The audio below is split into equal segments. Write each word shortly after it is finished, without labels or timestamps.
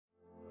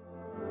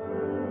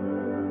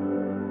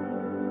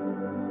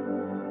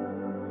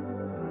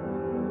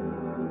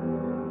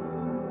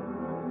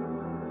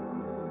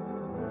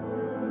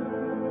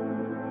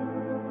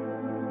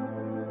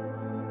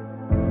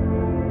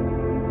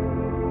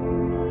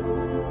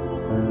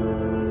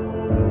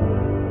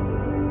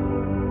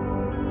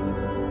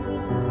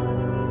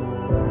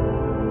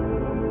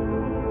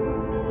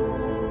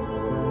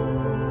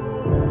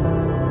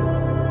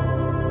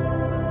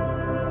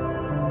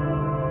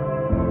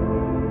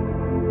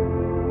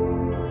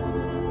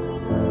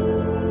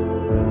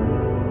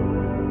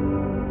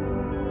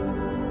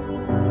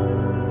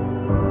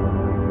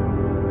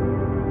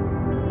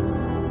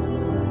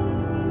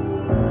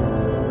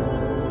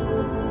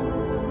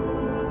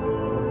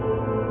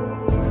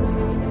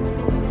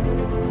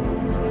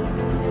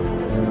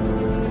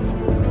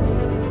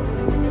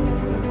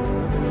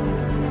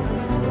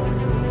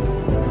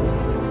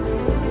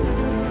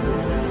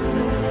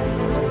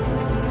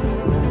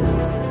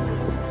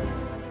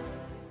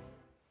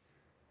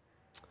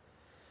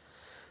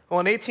Well,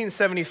 in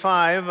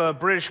 1875, a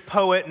British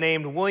poet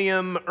named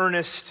William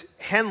Ernest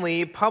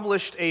Henley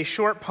published a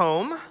short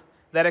poem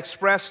that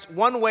expressed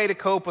one way to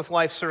cope with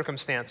life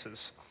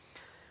circumstances.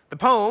 The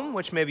poem,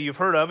 which maybe you've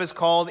heard of, is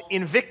called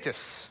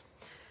Invictus,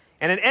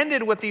 and it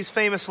ended with these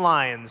famous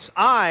lines: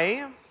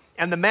 "I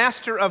am the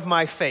master of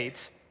my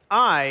fate.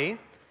 I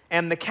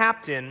am the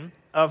captain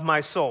of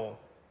my soul."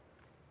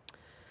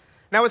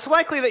 Now, it's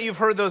likely that you've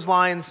heard those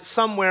lines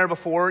somewhere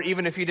before,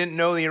 even if you didn't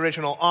know the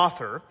original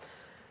author.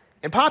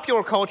 In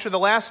popular culture, the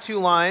last two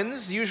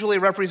lines usually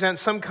represent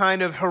some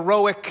kind of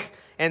heroic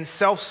and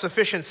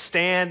self-sufficient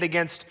stand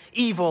against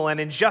evil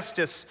and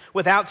injustice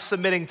without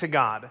submitting to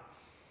God.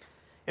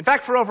 In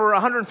fact, for over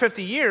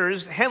 150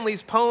 years,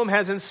 Henley's poem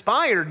has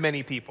inspired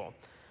many people.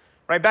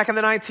 Right back in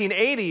the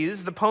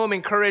 1980s, the poem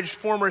encouraged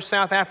former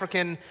South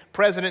African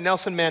President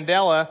Nelson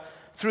Mandela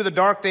through the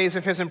dark days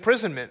of his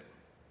imprisonment.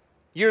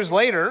 Years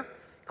later,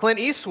 Clint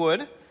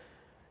Eastwood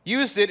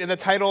used it in the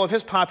title of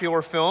his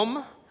popular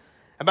film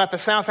about the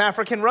South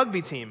African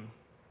rugby team.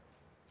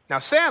 Now,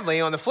 sadly,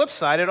 on the flip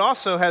side, it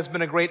also has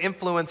been a great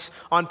influence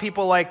on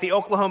people like the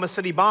Oklahoma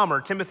City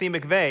bomber, Timothy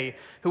McVeigh,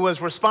 who was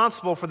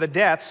responsible for the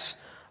deaths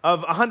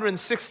of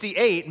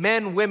 168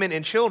 men, women,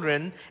 and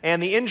children,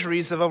 and the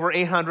injuries of over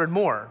 800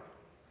 more.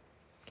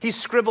 He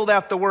scribbled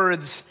out the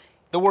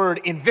word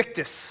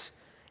Invictus,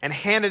 and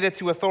handed it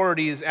to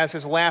authorities as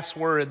his last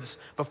words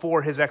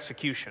before his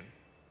execution.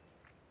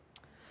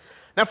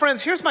 Now,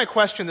 friends, here's my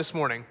question this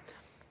morning.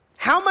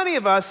 How many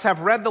of us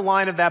have read the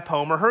line of that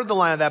poem or heard the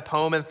line of that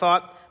poem and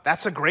thought,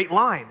 that's a great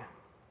line?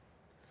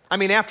 I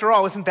mean, after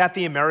all, isn't that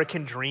the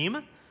American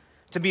dream?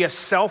 To be a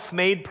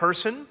self-made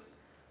person?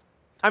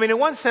 I mean, in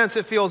one sense,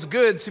 it feels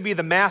good to be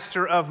the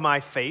master of my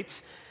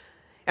fate.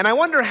 And I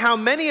wonder how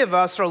many of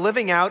us are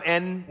living out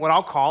what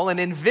I'll call an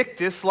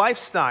Invictus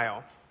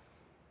lifestyle.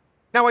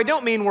 Now, I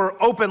don't mean we're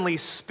openly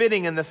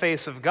spitting in the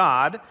face of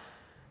God,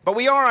 but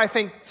we are, I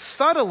think,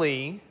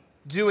 subtly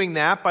doing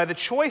that by the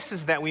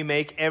choices that we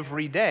make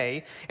every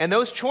day. And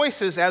those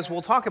choices, as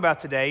we'll talk about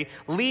today,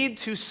 lead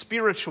to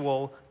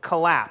spiritual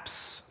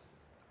collapse.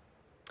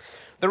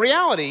 The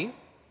reality,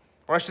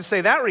 or I should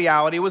say that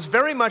reality, was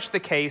very much the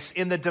case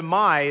in the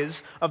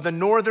demise of the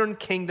northern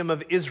kingdom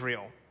of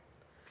Israel.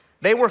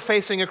 They were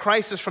facing a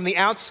crisis from the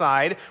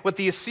outside with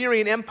the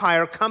Assyrian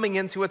Empire coming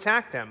in to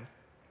attack them.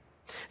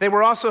 They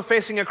were also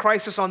facing a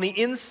crisis on the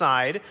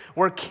inside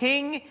where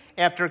king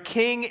after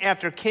king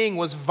after king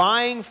was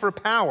vying for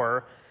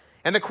power,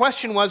 and the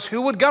question was,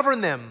 who would govern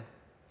them?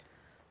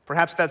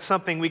 Perhaps that's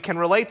something we can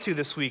relate to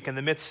this week in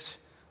the midst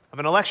of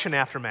an election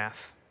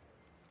aftermath.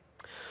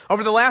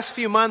 Over the last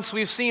few months,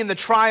 we've seen the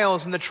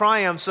trials and the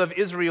triumphs of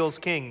Israel's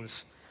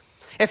kings.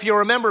 If you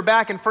remember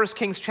back in 1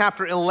 Kings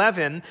chapter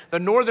 11,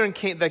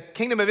 the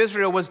kingdom of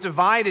Israel was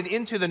divided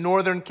into the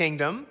northern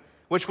kingdom,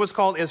 which was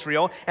called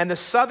Israel, and the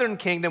southern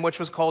kingdom, which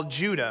was called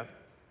Judah.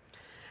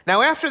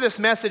 Now, after this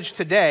message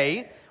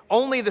today,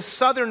 only the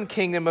southern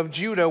kingdom of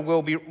Judah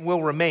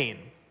will remain.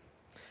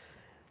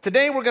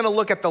 Today, we're going to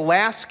look at the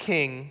last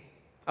king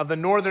of the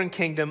northern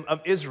kingdom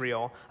of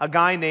Israel, a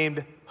guy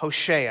named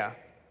Hoshea.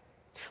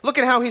 Look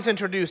at how he's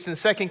introduced in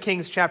 2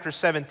 Kings chapter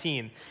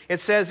 17. It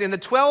says, "In the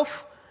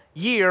 12th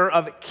year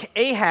of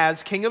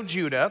Ahaz, king of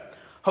Judah,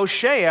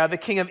 Hoshea, the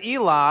king of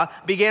Elah,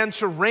 began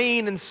to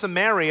reign in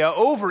Samaria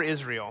over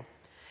Israel.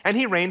 And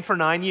he reigned for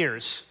 9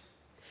 years.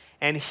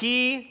 And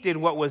he did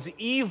what was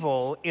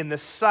evil in the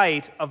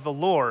sight of the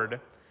Lord,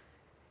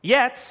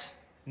 yet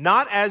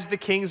not as the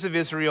kings of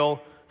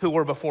Israel who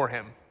were before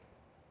him."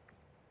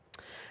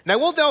 Now,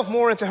 we'll delve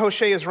more into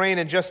Hoshea's reign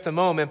in just a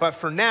moment, but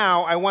for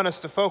now, I want us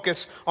to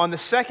focus on the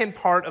second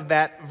part of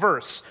that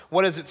verse.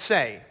 What does it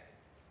say?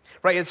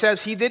 Right, it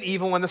says, he did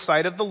evil in the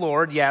sight of the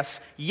Lord, yes,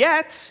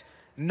 yet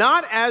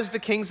not as the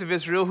kings of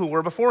Israel who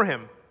were before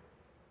him.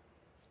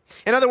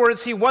 In other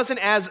words, he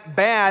wasn't as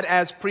bad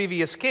as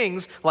previous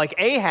kings like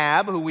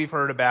Ahab, who we've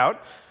heard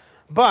about,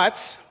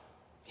 but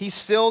he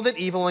still did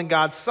evil in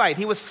God's sight.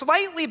 He was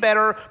slightly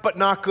better, but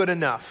not good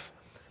enough.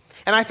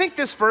 And I think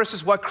this verse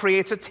is what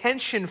creates a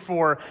tension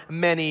for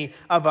many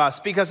of us,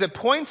 because it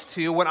points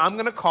to what I'm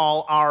going to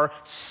call our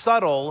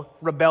subtle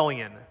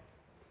rebellion.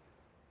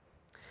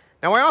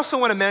 Now, I also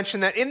want to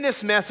mention that in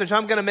this message,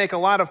 I'm going to make a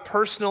lot of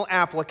personal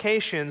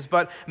applications,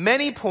 but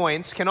many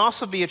points can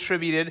also be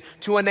attributed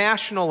to a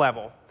national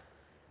level.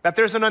 That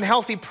there's an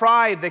unhealthy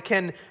pride that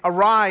can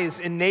arise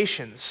in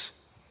nations.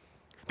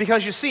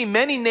 Because you see,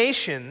 many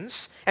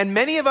nations, and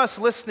many of us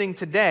listening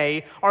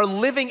today, are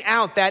living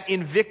out that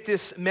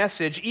Invictus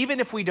message, even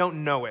if we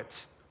don't know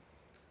it.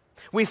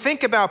 We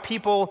think about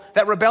people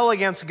that rebel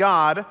against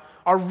God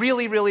are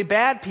really, really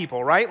bad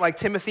people, right? Like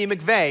Timothy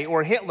McVeigh,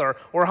 or Hitler,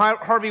 or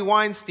Harvey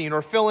Weinstein,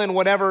 or fill in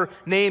whatever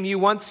name you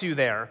want to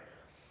there.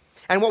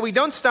 And what we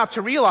don't stop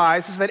to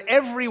realize is that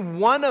every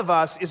one of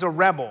us is a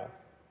rebel.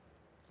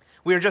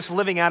 We are just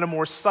living out a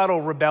more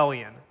subtle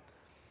rebellion.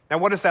 Now,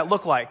 what does that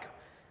look like?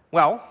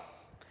 Well,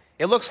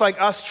 it looks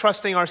like us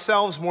trusting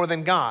ourselves more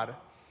than God.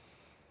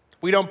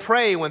 We don't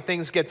pray when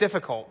things get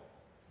difficult.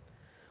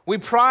 We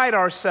pride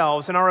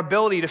ourselves in our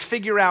ability to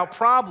figure out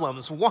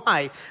problems.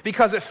 Why?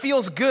 Because it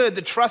feels good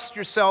to trust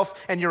yourself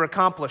and your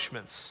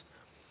accomplishments.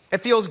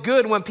 It feels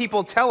good when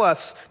people tell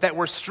us that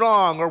we're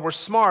strong or we're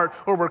smart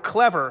or we're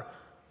clever.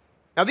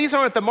 Now, these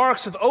aren't the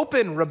marks of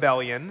open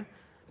rebellion,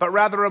 but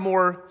rather a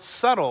more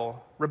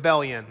subtle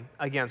rebellion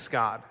against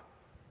God.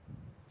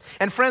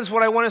 And friends,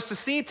 what I want us to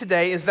see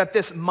today is that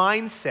this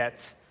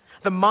mindset,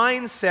 the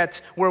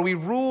mindset where we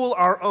rule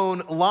our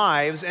own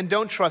lives and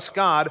don't trust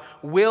God,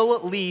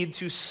 will lead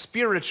to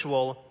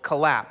spiritual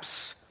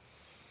collapse.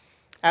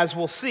 As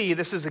we'll see,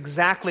 this is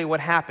exactly what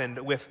happened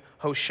with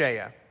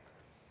Hoshea.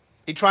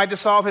 He tried to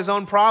solve his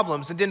own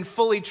problems and didn't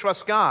fully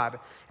trust God,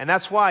 and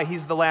that's why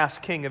he's the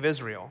last king of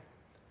Israel.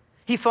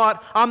 He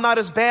thought, I'm not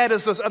as bad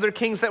as those other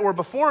kings that were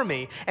before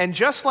me. And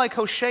just like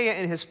Hoshea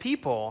and his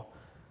people,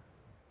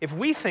 if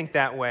we think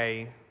that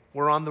way,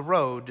 we're on the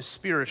road to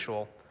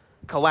spiritual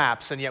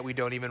collapse, and yet we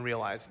don't even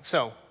realize it.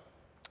 So,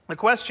 the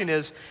question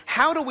is,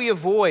 how do we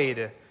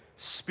avoid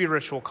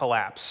spiritual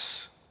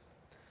collapse?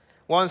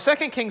 Well, in 2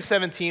 Kings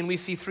 17, we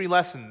see 3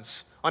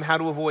 lessons on how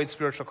to avoid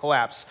spiritual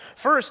collapse.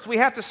 First, we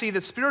have to see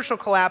that spiritual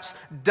collapse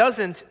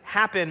doesn't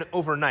happen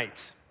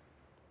overnight.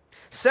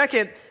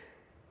 Second,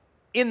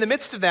 in the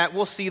midst of that,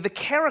 we'll see the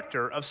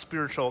character of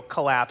spiritual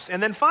collapse.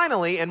 And then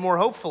finally, and more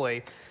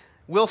hopefully,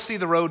 we'll see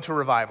the road to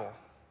revival.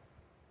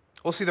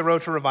 We'll see the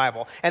road to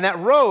revival. And that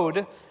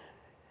road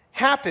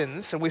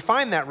happens, and we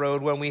find that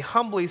road when we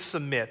humbly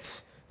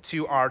submit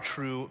to our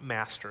true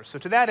master. So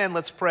to that end,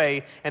 let's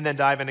pray and then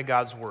dive into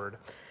God's word.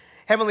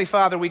 Heavenly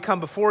Father, we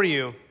come before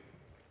you,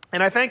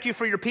 and I thank you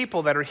for your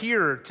people that are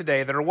here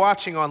today, that are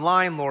watching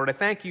online, Lord. I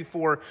thank you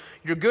for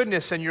your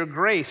goodness and your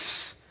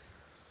grace.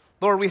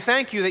 Lord, we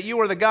thank you that you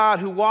are the God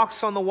who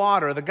walks on the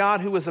water, the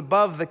God who is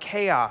above the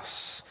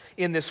chaos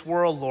in this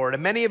world, Lord.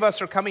 And many of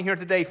us are coming here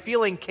today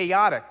feeling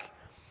chaotic.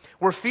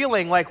 We're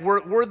feeling like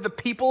we're the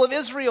people of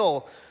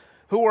Israel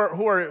who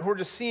are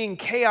just seeing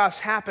chaos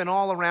happen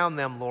all around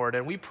them, Lord.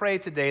 And we pray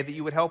today that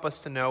you would help us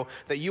to know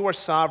that you are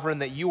sovereign,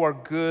 that you are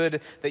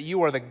good, that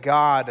you are the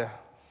God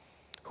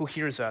who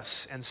hears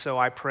us. And so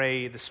I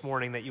pray this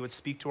morning that you would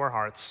speak to our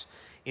hearts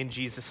in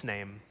Jesus'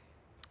 name.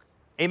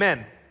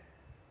 Amen.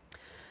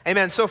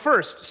 Amen. So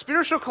first,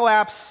 spiritual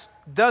collapse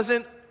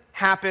doesn't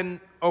happen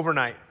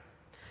overnight.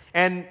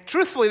 And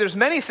truthfully, there's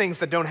many things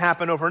that don't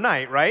happen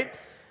overnight, right?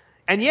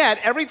 And yet,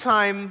 every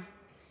time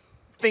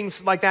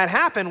things like that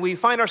happen, we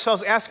find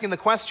ourselves asking the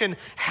question,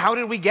 how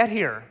did we get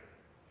here?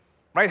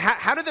 Right?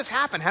 How did this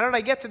happen? How did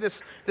I get to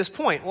this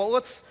point? Well,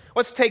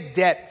 let's take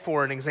debt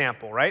for an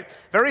example, right?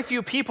 Very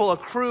few people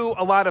accrue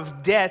a lot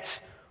of debt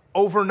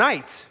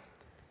overnight.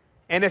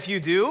 And if you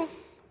do,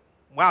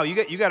 wow,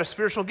 you got a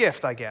spiritual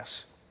gift, I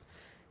guess.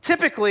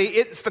 Typically,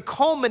 it's the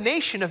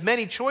culmination of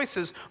many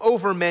choices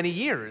over many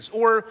years.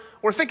 Or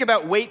think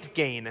about weight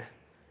gain,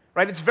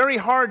 right? It's very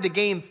hard to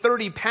gain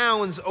 30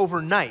 pounds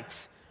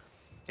overnight.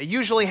 It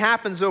usually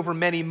happens over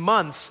many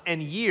months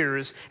and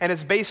years, and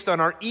it's based on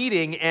our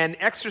eating and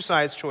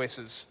exercise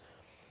choices.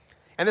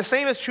 And the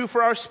same is true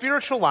for our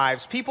spiritual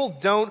lives. People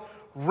don't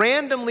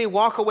randomly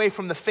walk away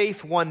from the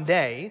faith one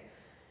day.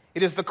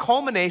 It is the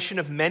culmination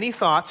of many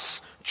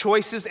thoughts,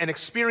 choices, and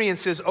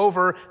experiences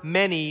over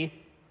many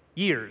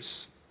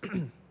years.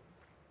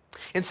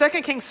 In 2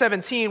 Kings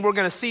 17, we're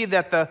going to see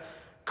that the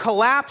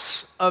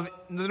collapse of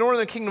the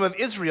northern kingdom of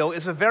Israel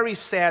is a very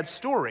sad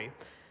story.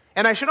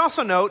 And I should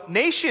also note,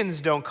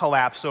 nations don't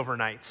collapse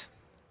overnight.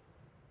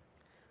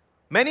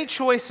 Many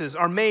choices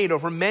are made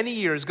over many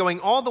years, going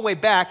all the way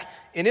back,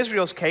 in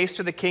Israel's case,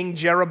 to the king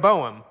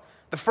Jeroboam,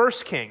 the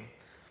first king,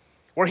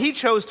 where he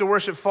chose to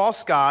worship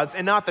false gods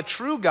and not the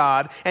true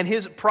God, and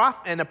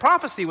the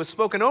prophecy was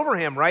spoken over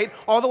him, right?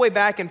 All the way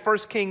back in 1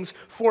 Kings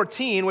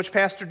 14, which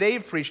Pastor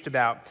Dave preached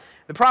about.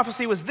 The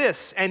prophecy was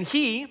this, and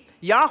he,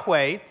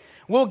 Yahweh,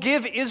 will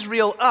give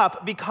Israel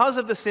up because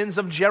of the sins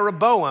of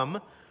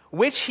Jeroboam,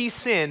 which he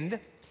sinned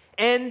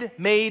and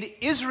made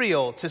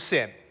Israel to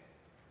sin.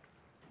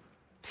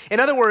 In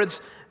other words,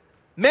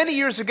 many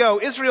years ago,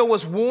 Israel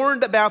was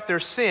warned about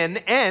their sin,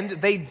 and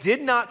they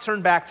did not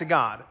turn back to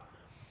God.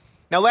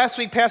 Now, last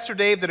week, Pastor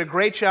Dave did a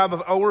great job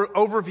of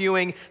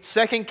overviewing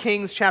 2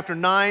 Kings chapter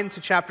 9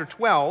 to chapter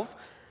 12.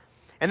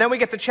 And then we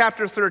get to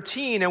chapter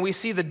 13, and we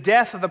see the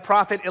death of the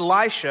prophet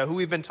Elisha, who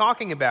we've been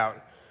talking about.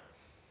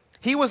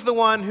 He was the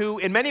one who,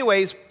 in many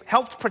ways,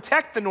 helped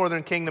protect the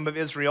northern kingdom of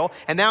Israel,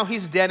 and now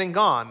he's dead and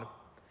gone.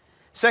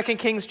 2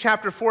 Kings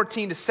chapter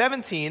 14 to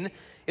 17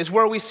 is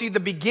where we see the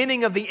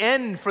beginning of the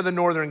end for the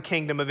northern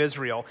kingdom of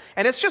Israel.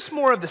 And it's just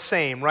more of the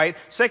same, right?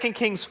 2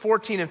 Kings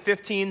 14 and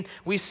 15,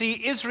 we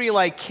see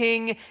Israelite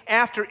king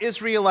after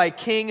Israelite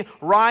king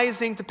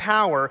rising to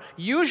power,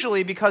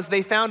 usually because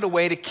they found a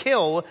way to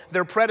kill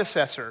their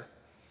predecessor.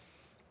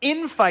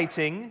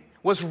 Infighting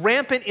was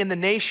rampant in the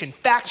nation,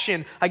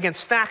 faction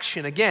against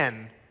faction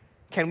again.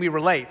 Can we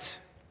relate?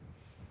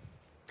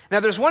 Now,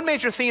 there's one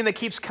major theme that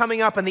keeps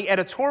coming up in the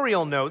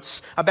editorial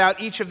notes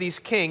about each of these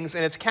kings,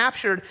 and it's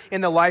captured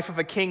in the life of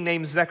a king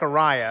named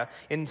Zechariah.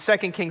 In 2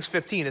 Kings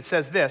 15, it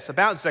says this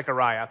about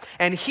Zechariah.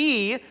 And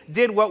he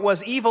did what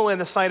was evil in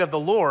the sight of the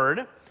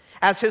Lord,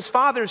 as his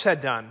fathers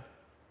had done.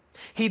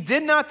 He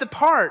did not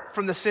depart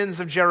from the sins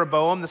of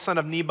Jeroboam, the son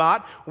of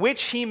Nebat,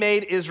 which he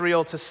made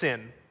Israel to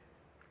sin.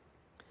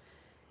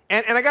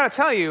 And I got to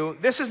tell you,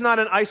 this is not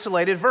an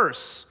isolated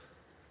verse.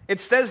 It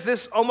says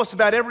this almost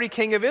about every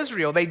king of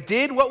Israel. They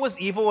did what was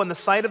evil in the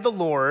sight of the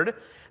Lord.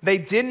 They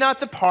did not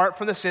depart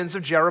from the sins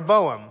of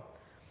Jeroboam.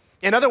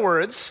 In other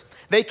words,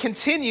 they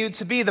continued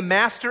to be the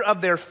master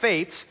of their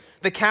fate,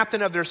 the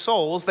captain of their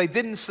souls. They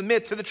didn't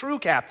submit to the true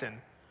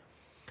captain.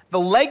 The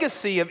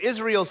legacy of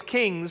Israel's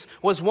kings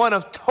was one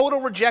of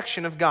total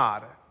rejection of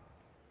God.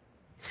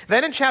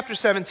 Then in chapter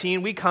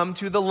 17, we come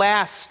to the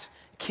last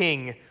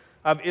king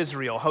of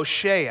Israel,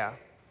 Hoshea.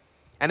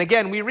 And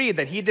again, we read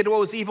that he did what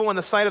was evil in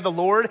the sight of the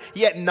Lord,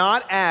 yet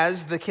not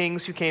as the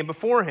kings who came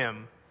before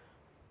him.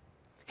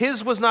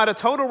 His was not a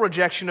total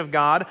rejection of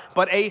God,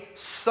 but a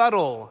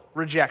subtle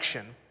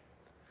rejection.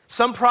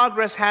 Some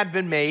progress had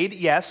been made,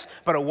 yes,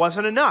 but it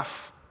wasn't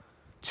enough.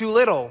 Too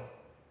little,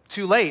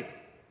 too late.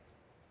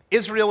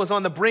 Israel was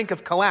on the brink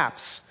of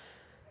collapse.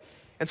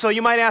 And so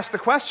you might ask the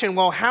question,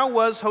 well, how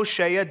was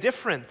Hoshea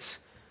different?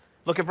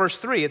 Look at verse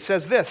 3. It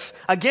says this,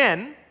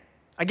 again,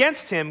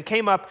 against him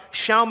came up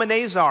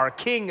Shalmaneser,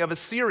 king of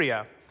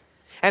Assyria,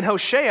 and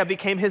Hoshea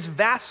became his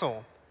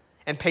vassal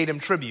and paid him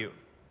tribute.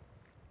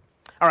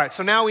 All right,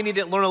 so now we need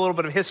to learn a little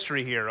bit of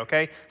history here,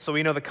 okay? So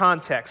we know the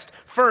context.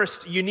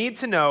 First, you need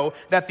to know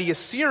that the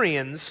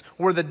Assyrians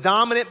were the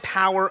dominant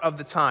power of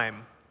the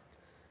time.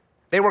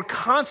 They were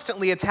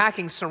constantly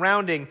attacking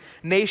surrounding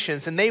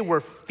nations, and they were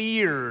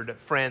feared,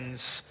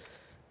 friends.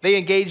 They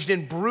engaged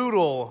in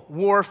brutal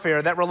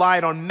warfare that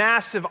relied on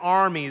massive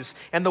armies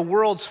and the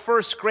world's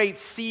first great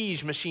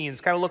siege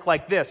machines. Kind of look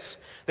like this.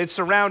 They'd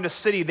surround a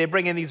city, they'd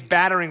bring in these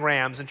battering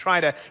rams and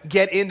try to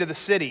get into the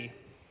city.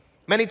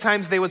 Many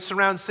times they would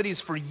surround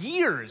cities for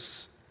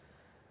years.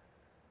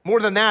 More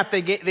than that,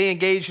 they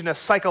engaged in a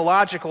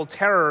psychological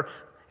terror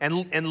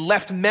and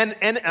left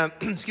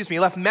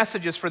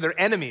messages for their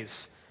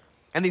enemies.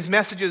 And these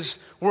messages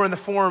were in the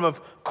form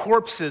of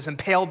corpses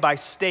impaled by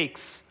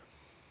stakes,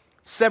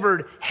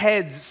 severed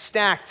heads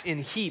stacked in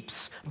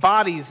heaps,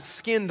 bodies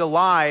skinned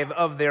alive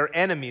of their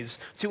enemies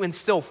to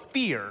instill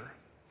fear.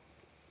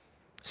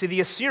 See,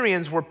 the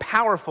Assyrians were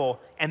powerful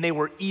and they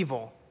were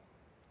evil.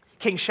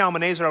 King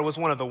Shalmaneser was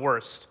one of the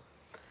worst.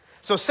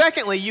 So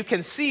secondly, you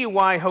can see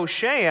why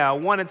Hoshea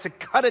wanted to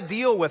cut a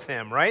deal with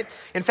him, right?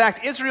 In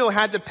fact, Israel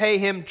had to pay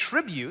him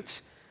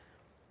tribute.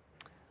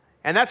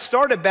 And that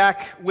started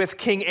back with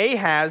King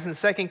Ahaz in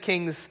 2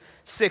 Kings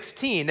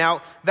 16.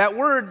 Now, that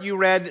word you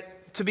read,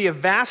 to be a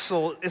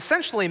vassal,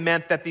 essentially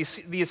meant that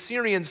the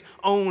Assyrians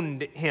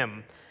owned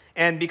him.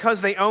 And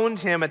because they owned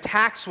him, a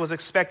tax was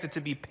expected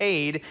to be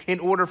paid in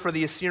order for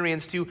the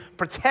Assyrians to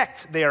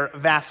protect their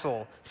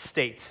vassal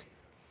state.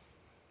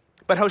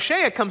 But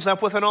Hoshea comes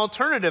up with an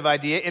alternative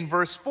idea in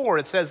verse 4.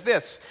 It says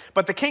this,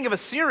 "But the king of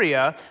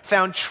Assyria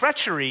found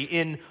treachery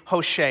in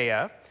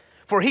Hoshea,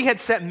 for he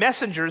had sent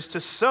messengers to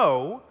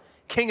So,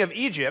 king of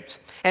Egypt,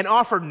 and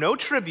offered no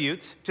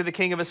tribute to the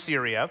king of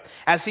Assyria,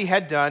 as he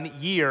had done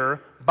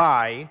year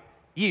by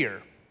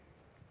year."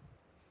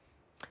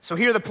 So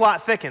here the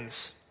plot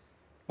thickens.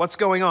 What's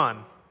going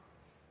on?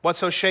 What's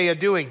Hoshea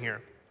doing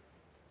here?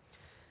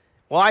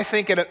 Well, I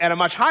think at a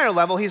much higher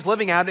level, he's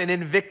living out an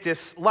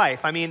Invictus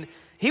life. I mean,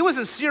 he was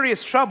in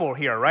serious trouble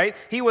here, right?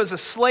 He was a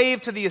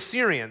slave to the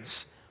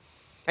Assyrians.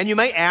 And you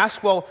may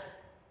ask, well,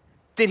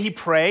 did he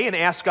pray and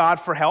ask God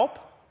for help?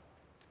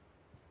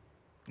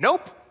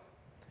 Nope.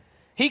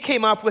 He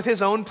came up with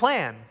his own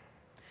plan.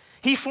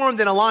 He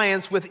formed an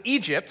alliance with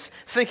Egypt,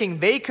 thinking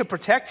they could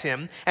protect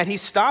him, and he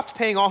stopped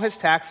paying all his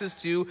taxes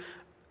to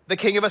the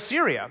king of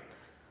Assyria.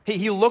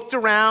 He looked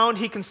around,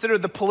 he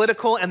considered the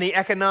political and the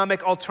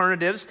economic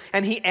alternatives,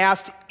 and he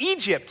asked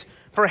Egypt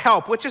for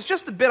help, which is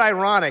just a bit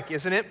ironic,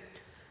 isn't it?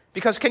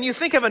 Because can you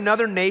think of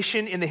another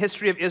nation in the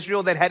history of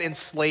Israel that had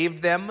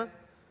enslaved them?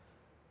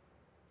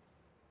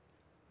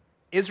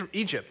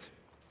 Egypt.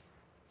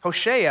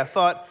 Hoshea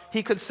thought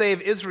he could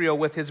save Israel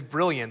with his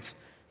brilliant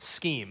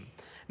scheme.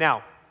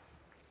 Now,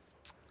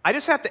 I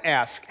just have to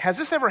ask, has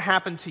this ever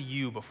happened to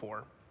you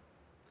before?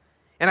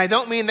 And I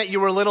don't mean that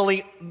you were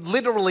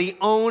literally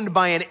owned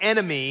by an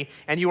enemy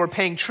and you were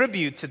paying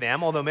tribute to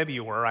them, although maybe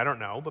you were, I don't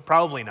know, but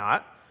probably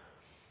not.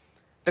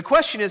 The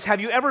question is,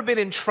 have you ever been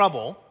in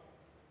trouble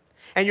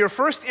and your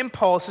first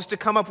impulse is to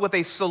come up with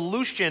a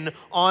solution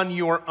on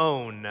your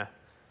own?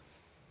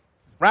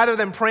 Rather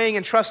than praying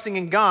and trusting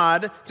in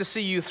God to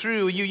see you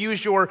through, you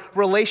use your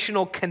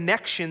relational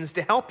connections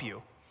to help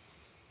you.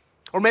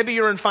 Or maybe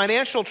you're in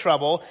financial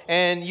trouble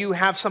and you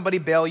have somebody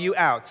bail you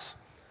out.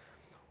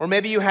 Or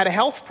maybe you had a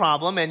health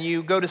problem and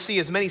you go to see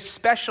as many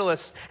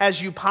specialists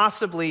as you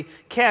possibly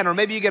can. Or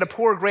maybe you get a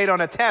poor grade on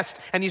a test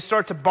and you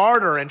start to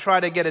barter and try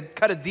to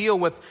cut a deal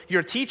with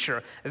your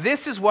teacher.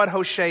 This is what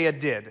Hoshea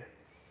did.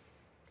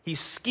 He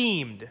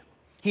schemed.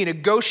 He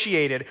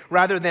negotiated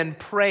rather than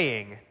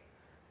praying.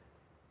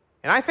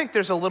 And I think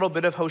there's a little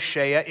bit of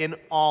Hoshea in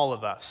all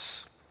of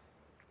us.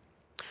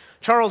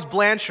 Charles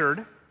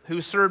Blanchard,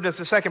 who served as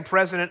the second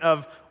president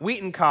of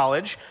Wheaton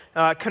College,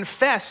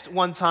 confessed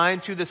one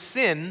time to the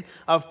sin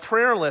of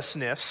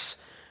prayerlessness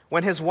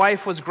when his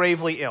wife was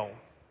gravely ill.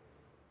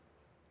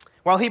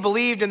 While he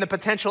believed in the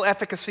potential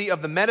efficacy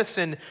of the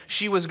medicine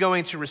she was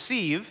going to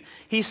receive,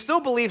 he still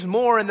believed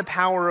more in the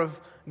power of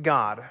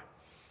God.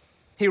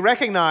 He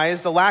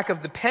recognized the lack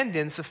of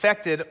dependence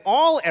affected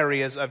all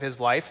areas of his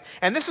life,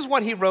 and this is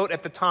what he wrote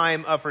at the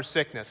time of her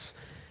sickness.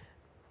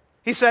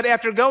 He said,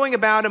 "After going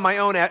about in my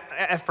own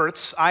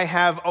efforts, I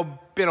have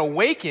been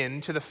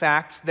awakened to the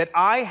fact that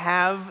I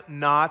have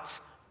not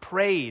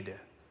prayed.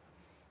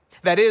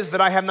 That is,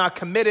 that I have not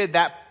committed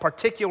that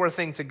particular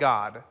thing to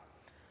God.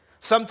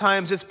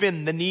 Sometimes it's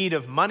been the need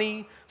of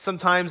money,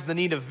 sometimes the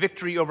need of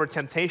victory over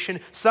temptation,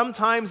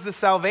 sometimes the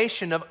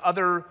salvation of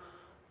other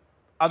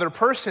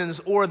persons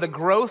or the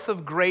growth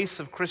of grace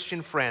of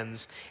Christian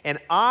friends. And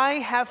I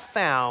have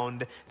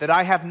found that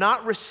I have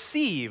not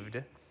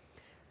received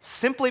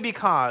simply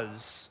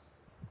because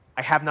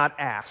I have not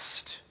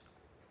asked."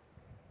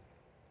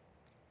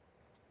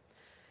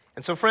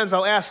 And so, friends,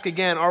 I'll ask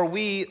again, are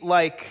we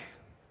like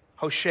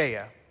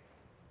Hosea?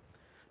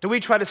 Do we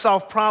try to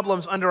solve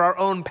problems under our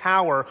own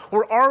power,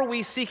 or are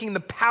we seeking the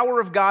power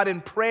of God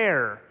in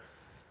prayer?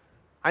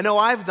 I know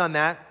I've done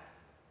that,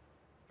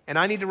 and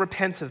I need to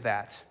repent of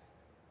that.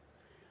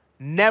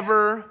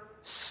 Never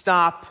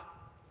stop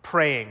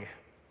praying.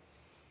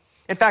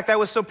 In fact, I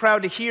was so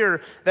proud to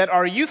hear that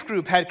our youth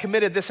group had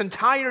committed this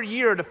entire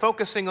year to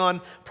focusing on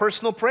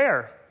personal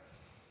prayer.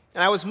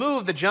 And I was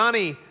moved that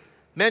Johnny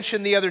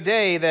mentioned the other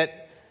day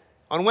that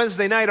on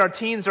Wednesday night, our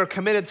teens are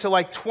committed to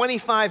like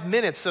 25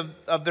 minutes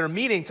of their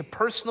meeting to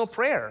personal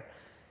prayer.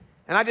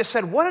 And I just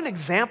said, what an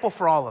example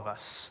for all of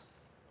us.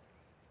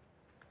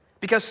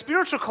 Because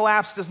spiritual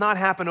collapse does not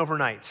happen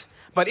overnight,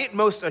 but it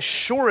most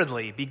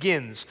assuredly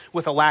begins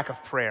with a lack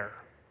of prayer.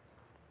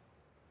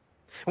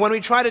 When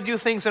we try to do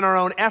things in our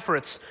own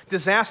efforts,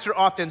 disaster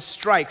often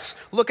strikes.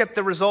 Look at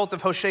the result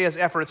of Hosea's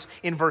efforts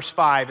in verse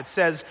 5. It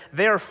says,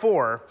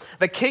 "Therefore,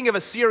 the king of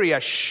Assyria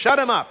shut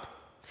him up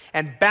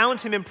and bound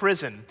him in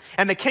prison.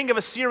 And the king of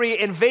Assyria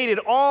invaded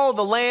all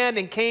the land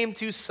and came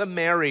to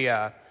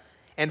Samaria.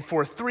 And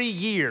for 3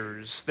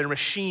 years their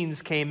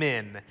machines came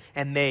in,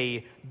 and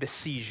they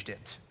besieged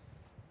it."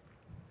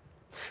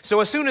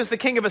 So as soon as the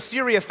king of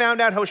Assyria found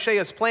out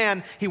Hosea's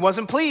plan, he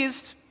wasn't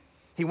pleased.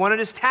 He wanted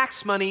his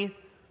tax money.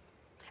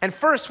 And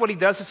first what he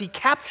does is he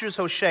captures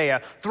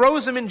Hosea,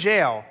 throws him in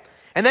jail,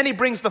 and then he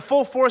brings the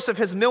full force of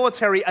his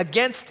military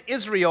against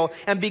Israel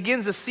and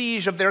begins a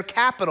siege of their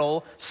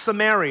capital,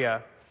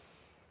 Samaria.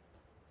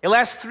 It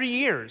lasts 3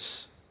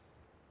 years.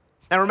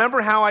 Now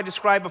remember how I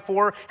described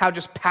before how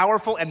just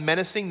powerful and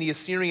menacing the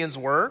Assyrians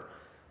were?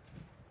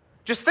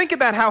 Just think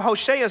about how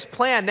Hosea's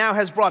plan now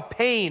has brought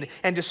pain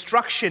and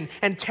destruction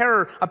and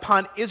terror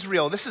upon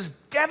Israel. This is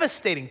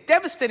devastating,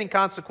 devastating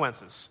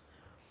consequences.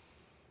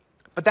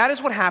 But that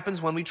is what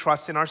happens when we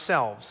trust in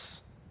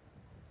ourselves.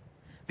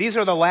 These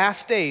are the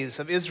last days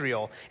of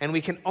Israel, and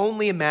we can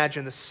only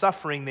imagine the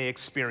suffering they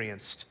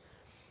experienced.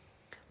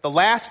 The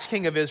last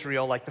king of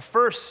Israel, like the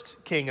first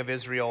king of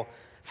Israel,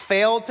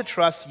 failed to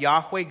trust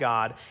Yahweh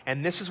God,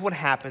 and this is what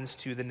happens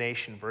to the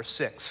nation. Verse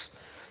 6.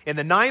 In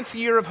the 9th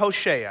year of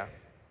Hoshea,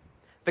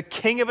 the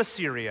king of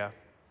Assyria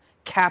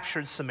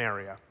captured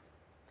Samaria.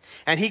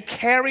 And he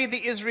carried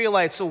the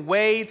Israelites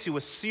away to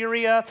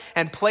Assyria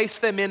and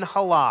placed them in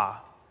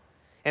Halah,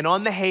 and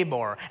on the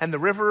Habor, and the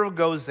river of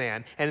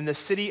Gozan, and in the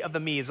city of the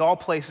Medes, all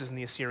places in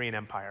the Assyrian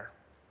Empire.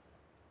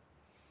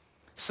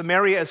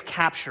 Samaria is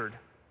captured.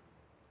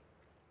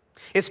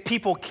 Its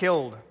people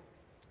killed,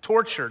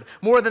 tortured.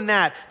 More than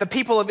that, the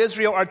people of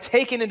Israel are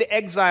taken into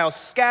exile,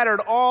 scattered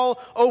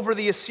all over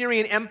the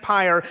Assyrian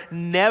Empire,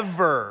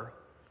 never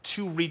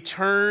to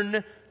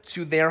return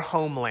to their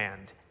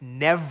homeland.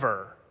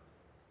 Never.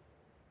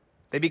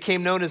 They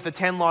became known as the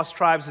 10 lost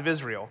tribes of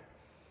Israel.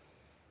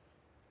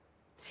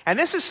 And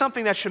this is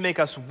something that should make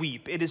us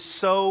weep. It is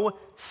so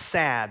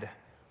sad.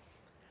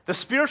 The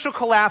spiritual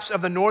collapse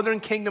of the northern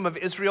kingdom of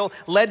Israel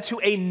led to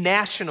a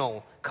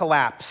national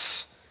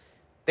collapse.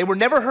 They were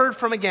never heard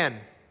from again.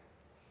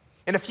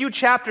 In a few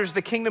chapters,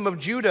 the kingdom of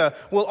Judah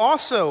will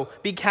also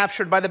be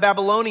captured by the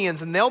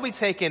Babylonians, and they'll be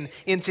taken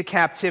into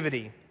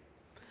captivity.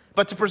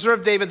 But to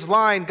preserve David's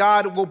line,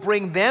 God will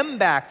bring them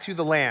back to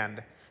the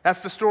land.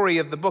 That's the story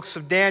of the books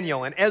of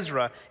Daniel and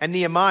Ezra and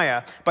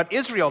Nehemiah. But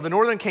Israel, the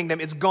northern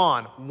kingdom, is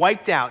gone,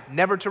 wiped out,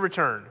 never to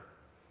return.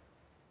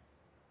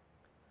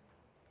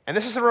 And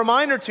this is a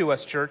reminder to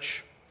us,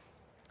 church.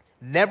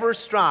 Never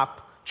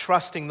stop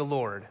trusting the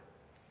Lord.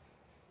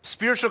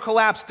 Spiritual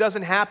collapse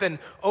doesn't happen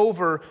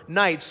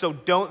overnight, so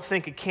don't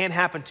think it can't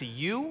happen to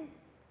you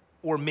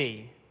or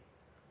me.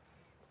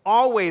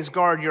 Always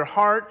guard your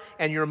heart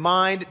and your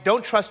mind.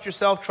 Don't trust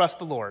yourself, trust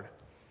the Lord.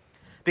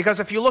 Because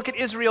if you look at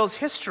Israel's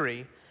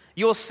history,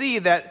 you'll see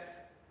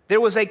that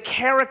there was a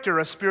character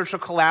of spiritual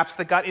collapse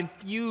that got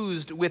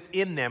infused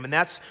within them. And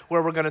that's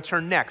where we're going to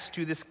turn next,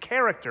 to this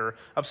character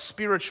of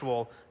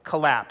spiritual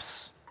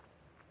collapse.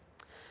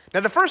 Now,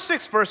 the first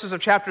 6 verses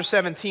of chapter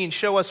 17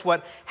 show us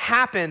what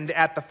happened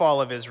at the fall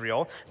of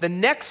Israel. The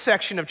next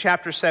section of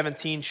chapter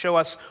 17 show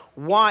us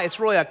why. It's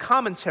really a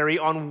commentary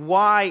on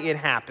why it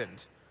happened.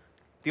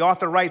 The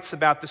author writes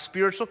about the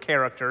spiritual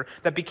character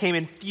that became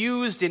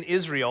infused in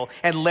Israel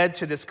and led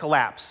to this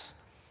collapse.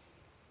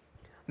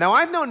 Now,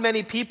 I've known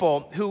many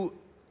people who,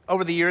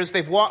 over the years,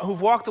 who've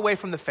walked away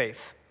from the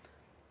faith,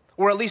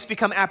 or at least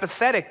become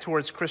apathetic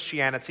towards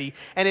Christianity,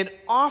 and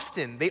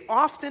they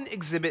often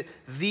exhibit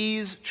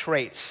these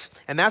traits.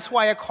 And that's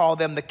why I call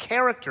them the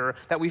character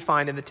that we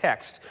find in the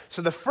text.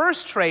 So the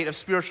first trait of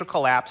spiritual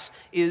collapse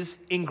is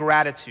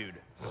ingratitude.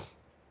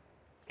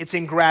 It's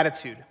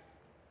ingratitude.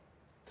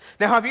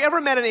 Now, have you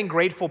ever met an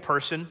ungrateful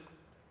person?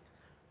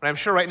 And I'm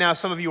sure right now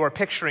some of you are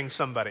picturing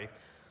somebody.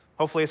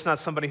 Hopefully it's not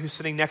somebody who's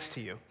sitting next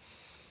to you.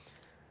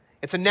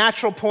 It's a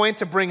natural point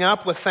to bring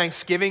up with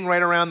Thanksgiving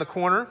right around the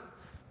corner.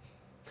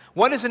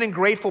 What is an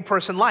ungrateful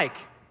person like?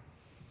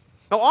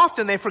 Well,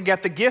 often they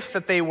forget the gift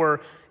that they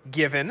were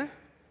given.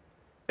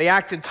 They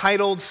act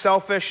entitled,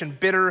 selfish, and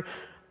bitter.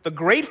 The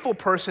grateful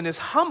person is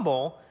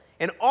humble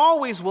and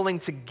always willing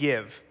to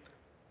give.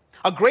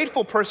 A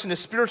grateful person is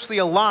spiritually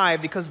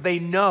alive because they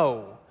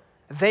know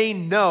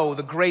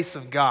the grace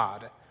of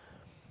God.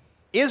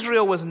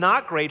 Israel was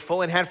not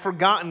grateful and had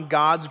forgotten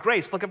God's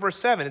grace. Look at verse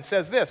 7. It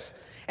says this,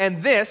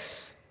 "And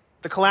this,"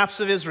 the collapse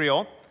of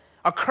Israel,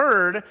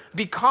 "occurred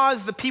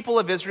because the people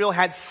of Israel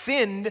had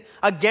sinned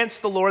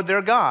against the Lord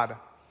their God,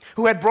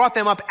 who had brought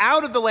them up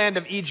out of the land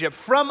of Egypt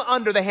from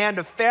under the hand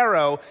of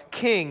Pharaoh,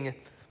 king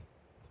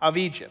of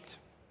Egypt."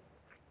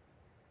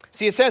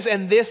 See, it says,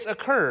 "And this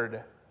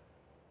occurred."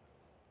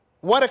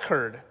 What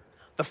occurred?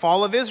 The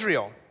fall of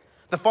Israel.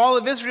 The fall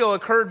of Israel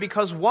occurred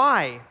because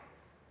why?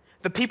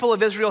 The people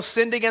of Israel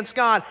sinned against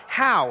God.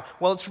 How?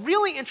 Well, it's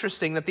really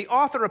interesting that the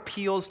author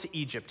appeals to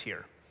Egypt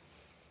here.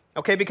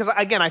 Okay, because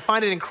again, I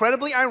find it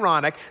incredibly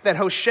ironic that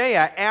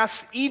Hosea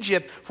asks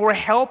Egypt for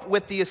help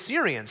with the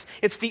Assyrians.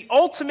 It's the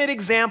ultimate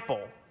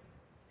example.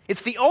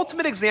 It's the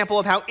ultimate example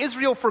of how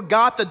Israel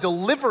forgot the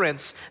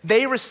deliverance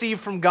they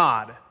received from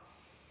God.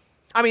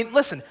 I mean,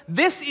 listen,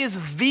 this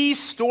is the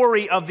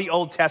story of the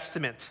Old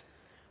Testament,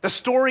 the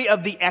story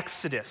of the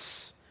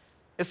Exodus.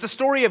 It's the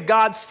story of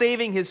God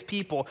saving his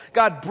people,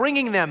 God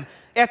bringing them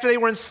after they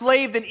were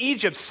enslaved in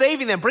Egypt,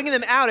 saving them, bringing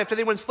them out after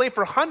they were enslaved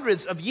for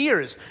hundreds of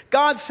years.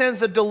 God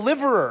sends a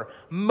deliverer,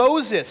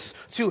 Moses,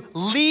 to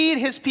lead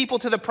his people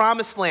to the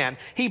promised land.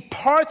 He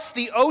parts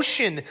the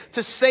ocean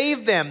to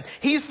save them.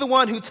 He's the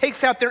one who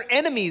takes out their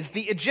enemies,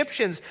 the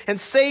Egyptians, and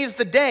saves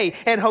the day.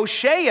 And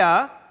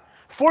Hosea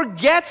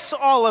forgets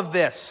all of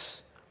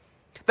this.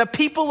 The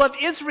people of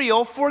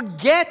Israel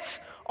forget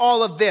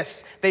all of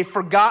this. They've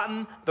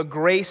forgotten the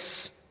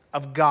grace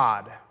of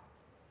God.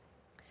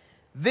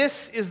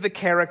 This is the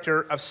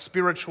character of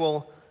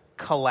spiritual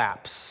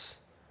collapse.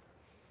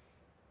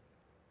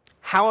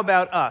 How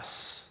about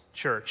us,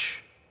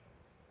 church?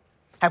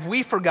 Have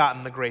we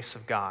forgotten the grace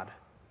of God?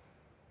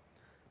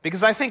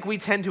 Because I think we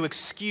tend to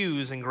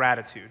excuse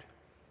ingratitude.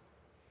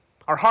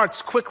 Our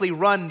hearts quickly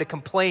run to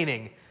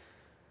complaining.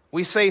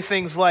 We say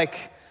things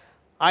like,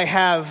 "I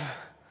have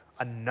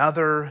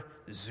another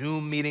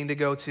Zoom meeting to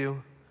go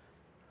to."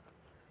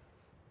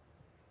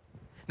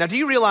 Now, do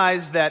you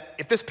realize that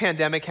if this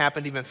pandemic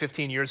happened even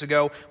 15 years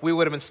ago, we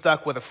would have been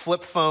stuck with a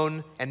flip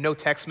phone and no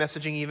text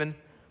messaging even?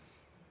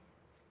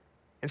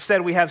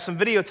 Instead, we have some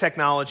video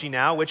technology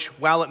now, which,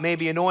 while it may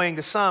be annoying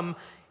to some,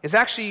 is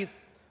actually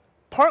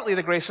partly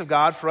the grace of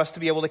God for us to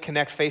be able to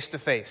connect face to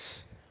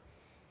face.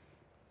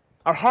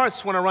 Our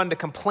hearts want to run to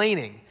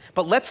complaining,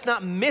 but let's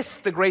not miss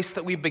the grace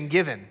that we've been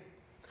given.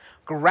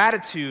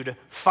 Gratitude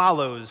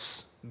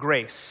follows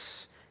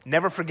grace.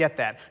 Never forget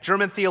that.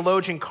 German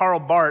theologian Karl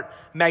Barth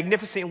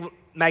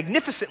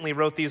magnificently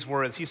wrote these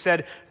words. He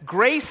said,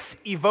 "Grace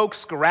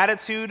evokes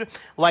gratitude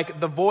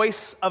like the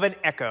voice of an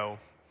echo.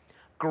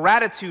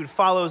 Gratitude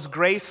follows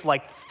grace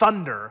like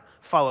thunder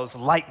follows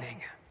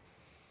lightning."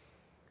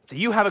 Do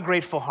you have a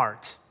grateful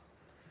heart?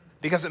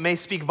 Because it may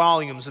speak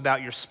volumes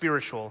about your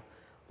spiritual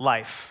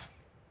life.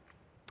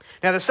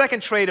 Now, the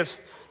second trait of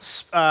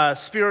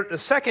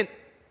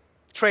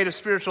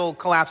spiritual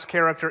collapse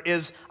character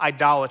is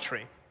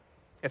idolatry.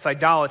 It's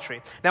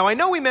idolatry. Now, I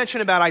know we mention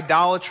about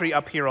idolatry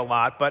up here a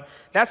lot, but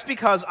that's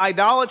because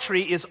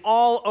idolatry is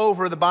all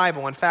over the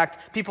Bible. In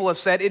fact, people have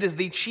said it is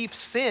the chief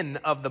sin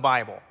of the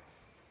Bible.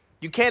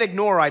 You can't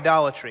ignore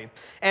idolatry.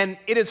 And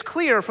it is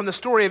clear from the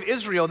story of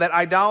Israel that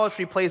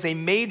idolatry plays a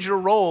major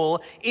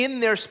role in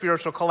their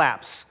spiritual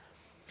collapse.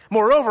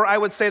 Moreover, I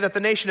would say that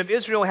the nation of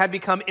Israel had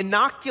become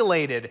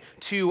inoculated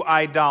to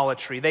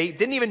idolatry. They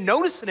didn't even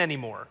notice it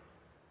anymore,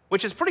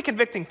 which is pretty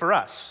convicting for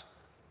us.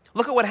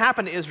 Look at what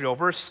happened to Israel,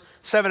 verse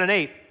 7 and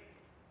 8.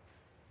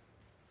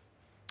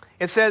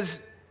 It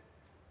says,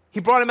 he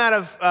brought him out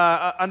of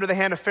under the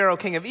hand of Pharaoh,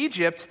 king of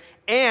Egypt,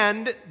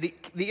 and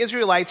the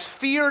Israelites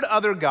feared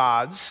other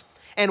gods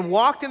and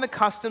walked in the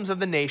customs of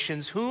the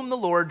nations whom the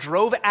Lord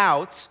drove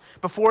out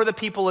before the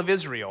people of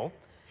Israel,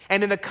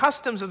 and in the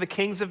customs of the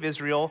kings of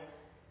Israel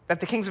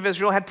that the kings of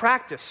Israel had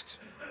practiced.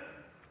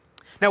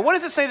 Now, what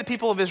does it say the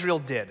people of Israel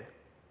did?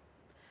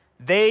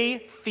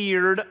 They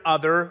feared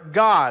other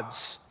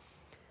gods.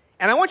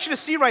 And I want you to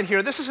see right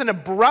here, this is an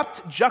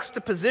abrupt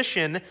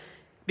juxtaposition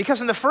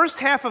because in the first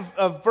half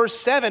of verse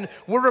 7,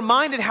 we're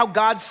reminded how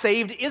God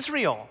saved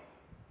Israel.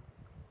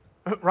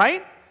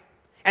 Right?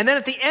 And then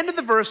at the end of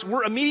the verse,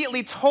 we're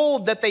immediately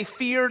told that they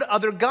feared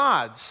other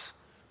gods.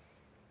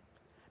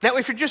 Now,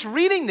 if you're just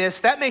reading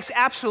this, that makes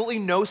absolutely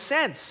no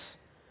sense.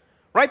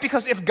 Right?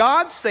 Because if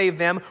God saved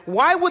them,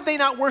 why would they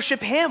not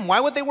worship Him? Why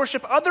would they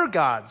worship other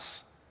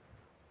gods?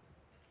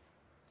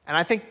 And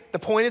I think the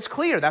point is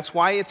clear. That's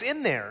why it's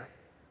in there.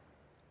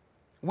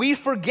 We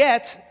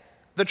forget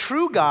the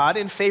true God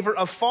in favor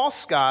of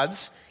false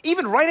gods,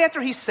 even right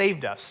after He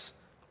saved us.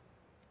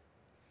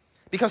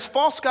 Because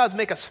false gods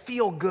make us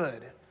feel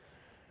good.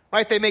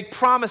 Right? They make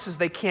promises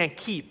they can't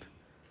keep.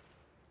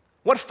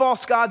 What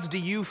false gods do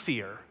you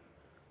fear?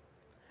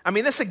 I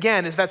mean, this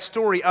again is that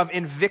story of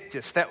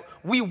Invictus, that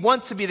we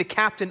want to be the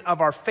captain of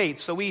our fate.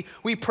 So we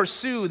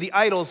pursue the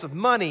idols of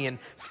money and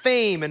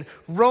fame and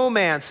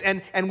romance,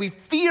 and we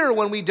fear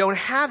when we don't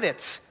have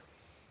it.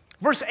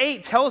 Verse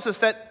 8 tells us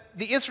that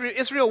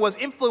Israel was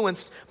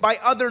influenced by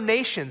other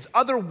nations,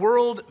 other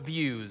world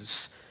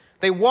views.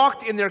 They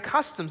walked in their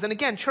customs. And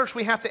again, church,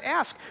 we have to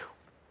ask,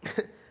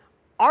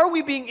 are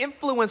we being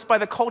influenced by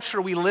the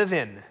culture we live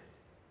in?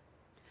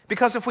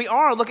 Because if we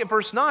are, look at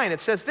verse 9.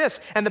 It says this,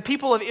 "And the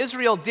people of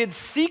Israel did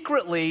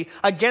secretly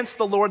against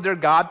the Lord their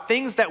God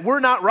things that were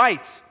not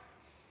right.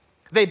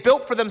 They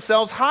built for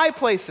themselves high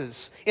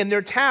places in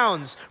their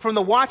towns, from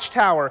the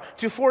watchtower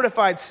to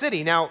fortified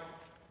city." Now,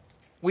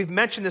 we've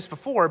mentioned this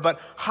before, but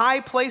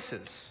high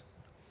places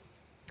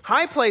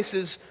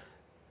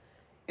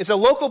is a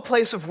local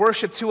place of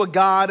worship to a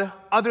God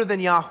other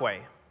than Yahweh.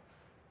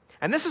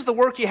 And this is the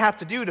work you have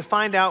to do to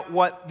find out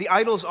what the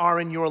idols are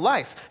in your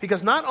life.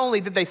 Because not only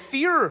did they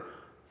fear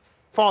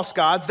false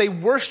gods, they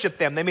worshiped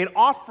them. They made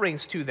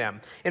offerings to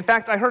them. In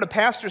fact, I heard a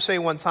pastor say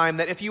one time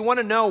that if you want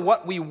to know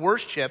what we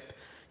worship,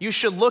 you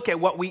should look at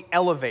what we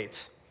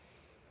elevate.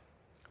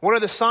 What are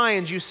the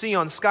signs you see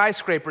on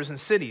skyscrapers and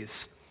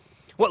cities?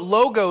 What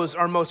logos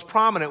are most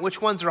prominent?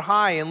 Which ones are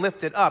high and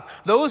lifted up?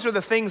 Those are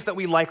the things that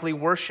we likely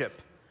worship.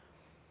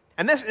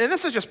 And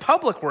this is just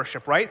public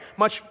worship, right?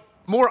 Much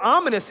more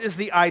ominous is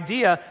the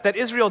idea that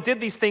Israel did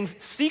these things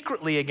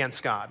secretly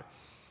against God.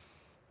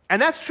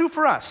 And that's true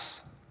for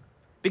us,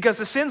 because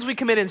the sins we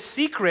commit in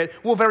secret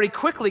will very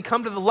quickly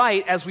come to the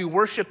light as we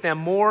worship them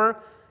more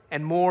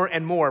and more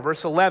and more.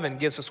 Verse 11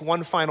 gives us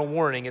one final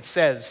warning. It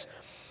says,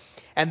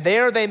 "And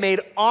there they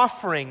made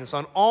offerings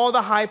on all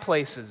the high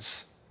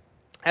places,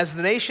 as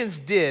the nations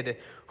did,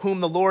 whom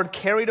the Lord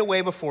carried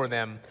away before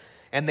them,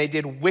 and they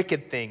did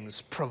wicked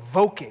things,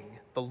 provoking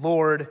the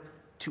Lord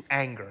to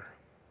anger."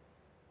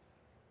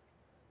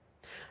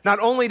 Not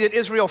only did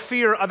Israel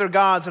fear other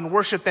gods and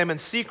worship them in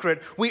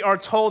secret, we are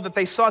told that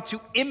they sought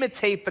to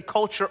imitate the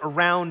culture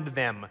around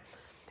them.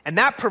 And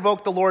that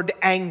provoked the Lord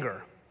to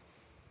anger.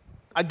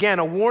 Again,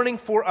 a warning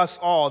for us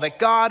all that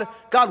God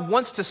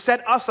wants to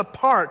set us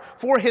apart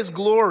for His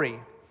glory.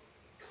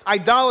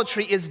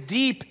 Idolatry is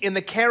deep in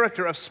the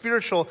character of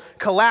spiritual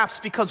collapse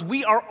because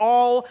we are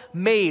all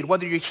made,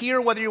 whether you're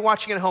here, whether you're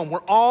watching at home, we're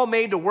all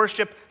made to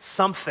worship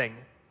something.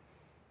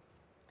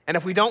 And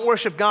if we don't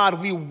worship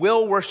God, we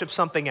will worship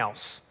something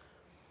else.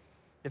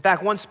 In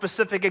fact, one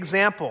specific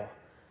example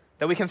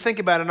that we can think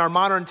about in our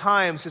modern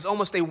times is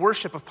almost a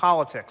worship of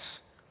politics.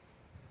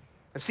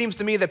 It seems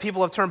to me that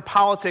people have turned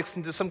politics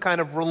into some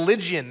kind of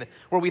religion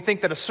where we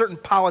think that a certain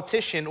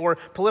politician or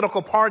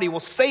political party will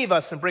save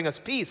us and bring us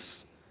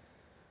peace.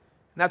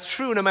 And that's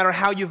true no matter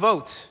how you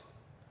vote.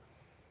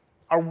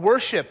 Our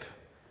worship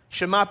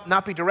should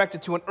not be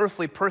directed to an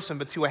earthly person,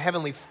 but to a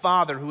heavenly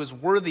Father who is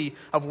worthy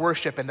of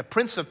worship, and the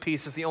Prince of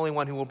Peace is the only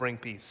one who will bring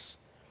peace.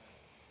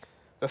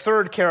 The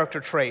third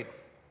character trait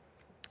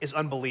is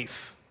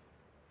unbelief.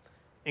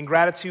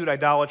 Ingratitude,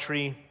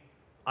 idolatry,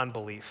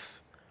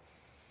 unbelief.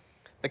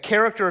 The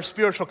character of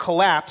spiritual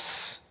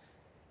collapse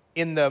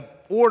in the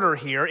order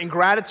here,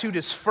 ingratitude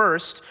is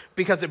first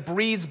because it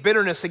breeds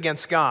bitterness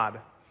against God.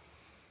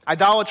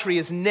 Idolatry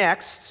is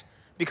next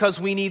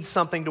because we need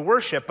something to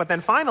worship. But then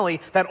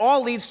finally, that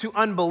all leads to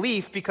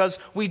unbelief because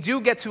we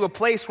do get to a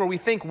place where we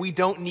think we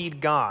don't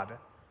need God.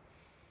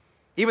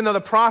 Even though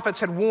the prophets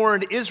had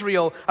warned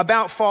Israel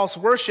about false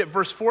worship,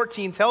 verse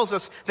 14 tells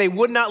us they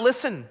would not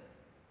listen.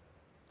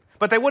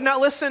 But they would not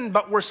listen,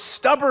 but were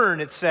stubborn,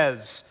 it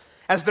says,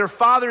 as their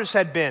fathers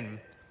had been,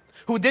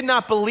 who did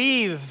not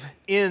believe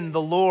in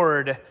the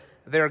Lord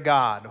their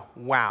God.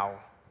 Wow.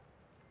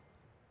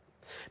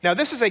 Now,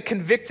 this is a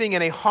convicting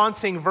and a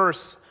haunting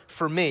verse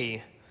for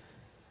me,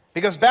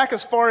 because back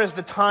as far as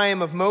the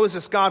time of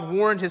Moses, God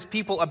warned His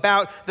people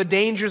about the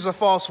dangers of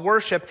false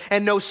worship,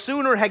 and no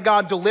sooner had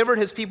God delivered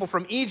His people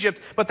from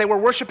Egypt, but they were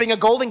worshiping a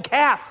golden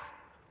calf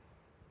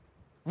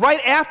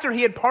right after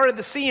He had parted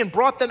the sea and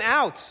brought them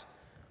out.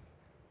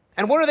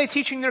 And what are they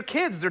teaching their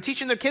kids? They're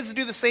teaching their kids to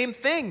do the same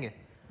thing,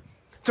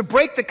 to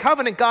break the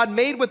covenant God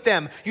made with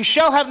them. You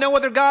shall have no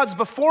other gods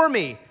before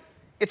me.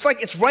 It's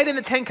like it's right in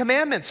the Ten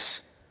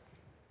Commandments.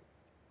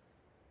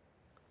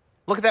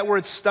 Look at that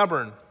word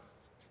stubborn.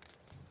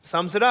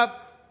 Sums it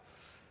up.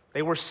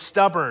 They were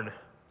stubborn.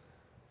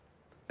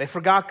 They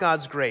forgot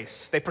God's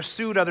grace. They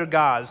pursued other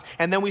gods.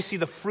 And then we see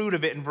the fruit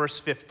of it in verse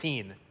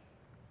 15.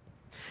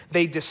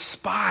 They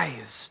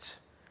despised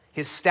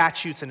his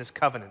statutes and his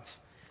covenant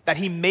that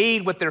he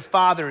made with their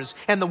fathers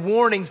and the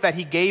warnings that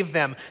he gave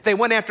them. They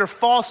went after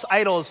false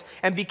idols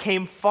and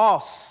became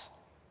false.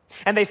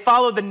 And they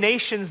followed the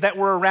nations that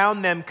were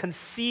around them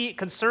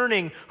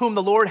concerning whom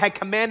the Lord had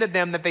commanded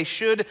them that they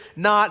should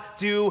not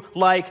do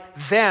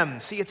like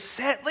them. See, it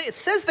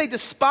says they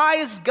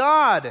despised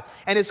God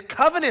and his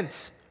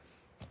covenant.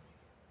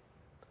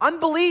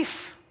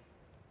 Unbelief.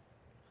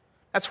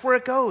 That's where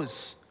it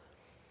goes.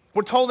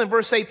 We're told in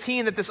verse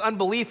 18 that this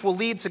unbelief will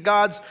lead to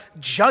God's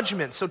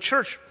judgment. So,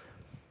 church,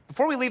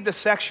 before we leave this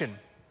section,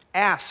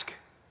 ask,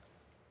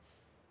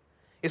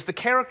 is the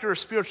character of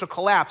spiritual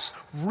collapse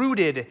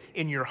rooted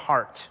in your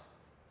heart?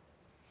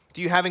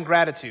 Do you have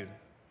ingratitude?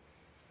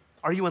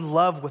 Are you in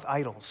love with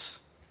idols?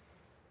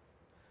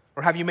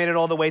 Or have you made it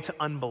all the way to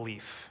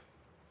unbelief?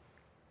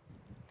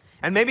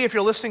 And maybe if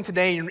you're listening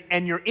today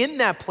and you're in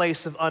that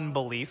place of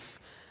unbelief,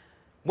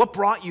 what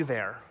brought you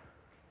there?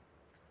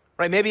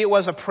 Right? Maybe it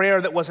was a prayer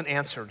that wasn't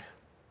answered,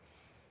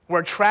 or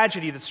a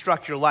tragedy that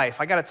struck your life.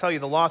 I got to tell you,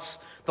 the loss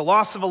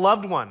of a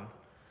loved one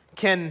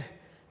can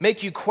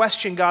make you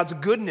question God's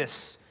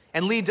goodness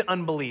and lead to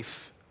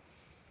unbelief.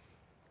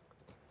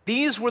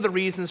 These were the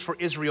reasons for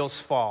Israel's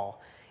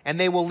fall, and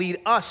they will lead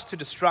us to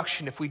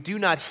destruction if we do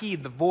not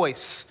heed the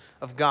voice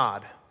of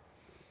God.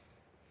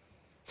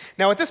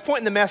 Now, at this point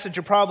in the message,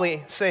 you're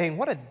probably saying,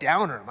 what a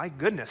downer, my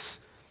goodness.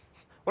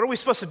 What are we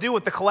supposed to do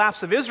with the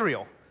collapse of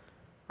Israel?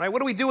 Right? What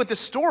do we do with this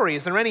story?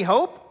 Is there any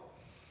hope?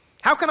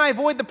 How can I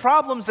avoid the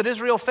problems that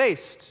Israel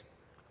faced?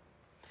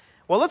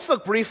 Well, let's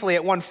look briefly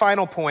at one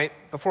final point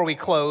before we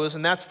close,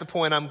 and that's the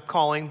point I'm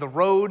calling the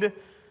road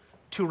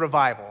to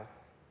revival.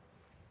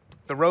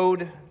 The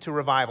road to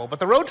revival. But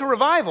the road to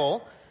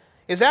revival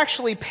is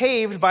actually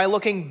paved by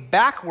looking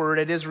backward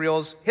at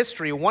Israel's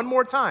history one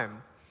more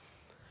time.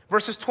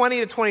 Verses 20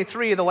 to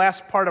 23, the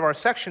last part of our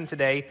section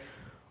today,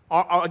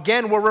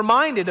 again, we're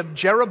reminded of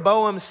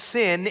Jeroboam's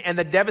sin and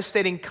the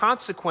devastating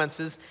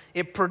consequences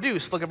it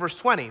produced. Look at verse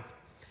 20.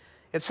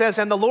 It says,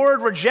 "And the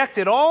Lord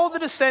rejected all the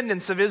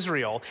descendants of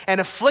Israel and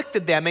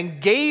afflicted them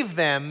and gave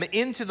them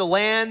into the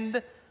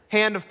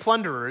hand of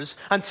plunderers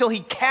until he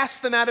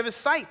cast them out of his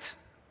sight."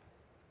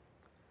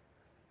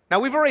 Now,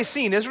 we've already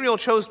seen Israel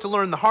chose to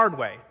learn the hard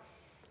way.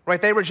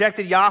 Right? They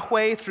rejected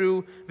Yahweh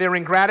through their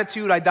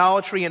ingratitude,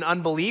 idolatry, and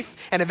unbelief,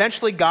 and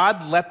eventually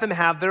God let them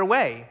have their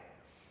way.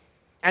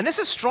 And this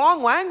is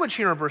strong language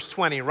here in verse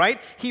 20,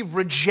 right? He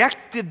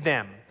rejected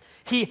them.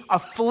 He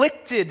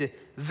afflicted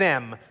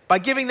them by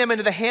giving them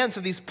into the hands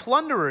of these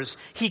plunderers.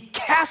 He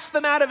cast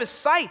them out of his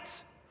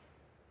sight.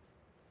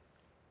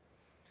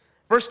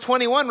 Verse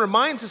 21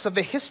 reminds us of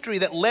the history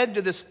that led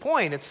to this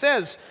point. It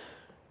says,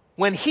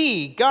 when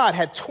he, God,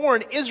 had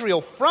torn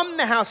Israel from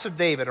the house of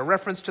David, a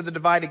reference to the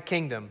divided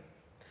kingdom,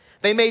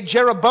 they made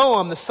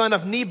Jeroboam, the son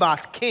of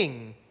Nebat,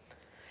 king.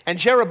 And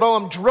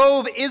Jeroboam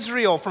drove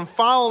Israel from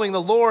following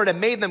the Lord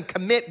and made them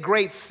commit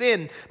great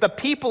sin. The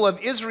people of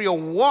Israel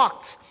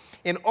walked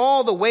in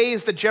all the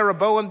ways that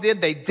Jeroboam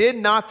did. They did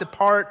not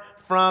depart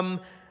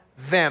from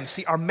them.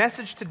 See, our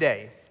message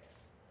today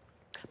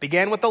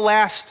began with the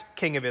last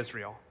king of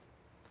Israel.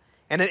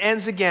 And it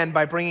ends again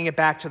by bringing it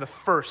back to the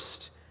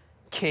first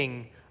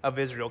king of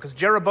Israel. Because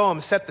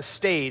Jeroboam set the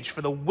stage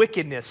for the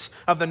wickedness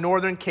of the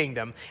northern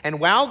kingdom. And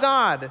while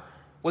God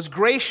was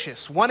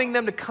gracious, wanting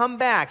them to come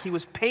back, he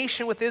was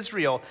patient with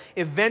Israel.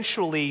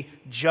 Eventually,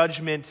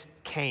 judgment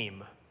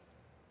came.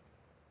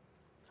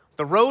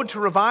 The road to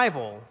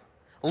revival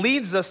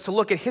leads us to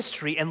look at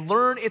history and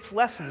learn its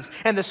lessons.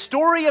 And the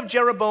story of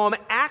Jeroboam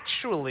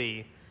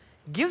actually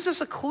gives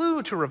us a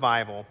clue to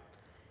revival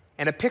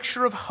and a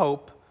picture of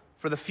hope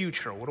for the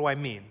future. What do I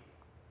mean?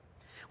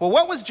 Well,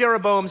 what was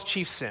Jeroboam's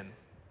chief sin?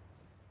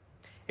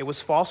 It was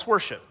false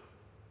worship.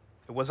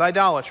 It was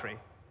idolatry.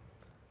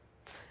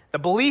 The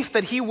belief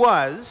that he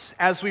was,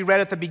 as we read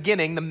at the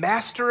beginning, the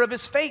master of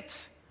his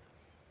fate.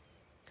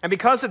 And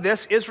because of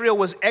this, Israel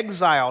was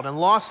exiled and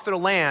lost their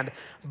land.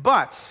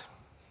 But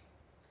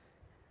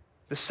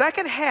the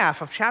second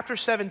half of chapter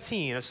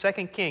 17 of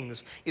 2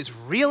 Kings is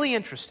really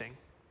interesting.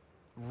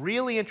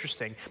 Really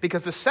interesting.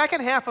 Because the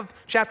second half of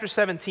chapter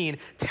 17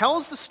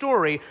 tells the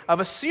story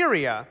of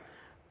Assyria,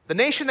 the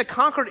nation that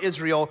conquered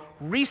Israel,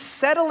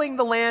 resettling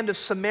the land of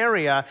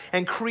Samaria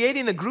and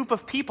creating the group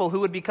of people who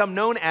would become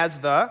known as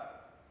the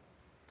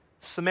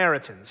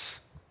Samaritans.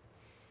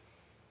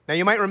 Now,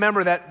 you might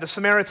remember that the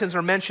Samaritans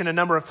are mentioned a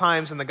number of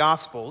times in the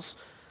Gospels,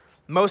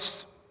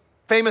 most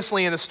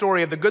famously in the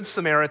story of the Good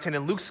Samaritan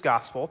in Luke's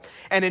Gospel.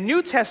 And in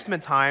New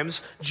Testament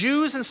times,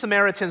 Jews and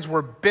Samaritans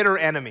were bitter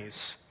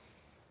enemies.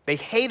 They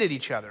hated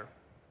each other,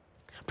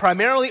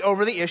 primarily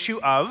over the issue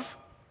of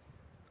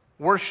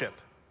worship.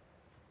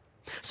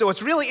 So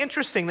it's really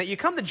interesting that you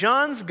come to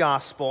John's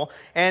Gospel,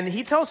 and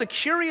he tells a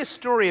curious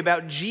story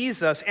about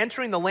Jesus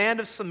entering the land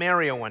of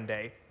Samaria one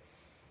day.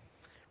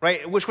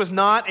 right? Which was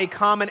not a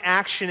common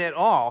action at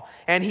all.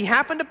 And he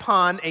happened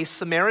upon a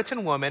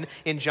Samaritan woman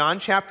in John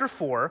chapter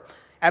 4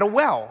 at a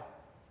well.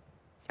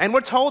 And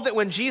we're told that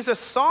when Jesus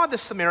saw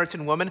this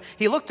Samaritan woman,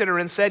 he looked at her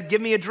and said, "Give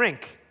me a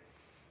drink."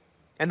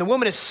 And the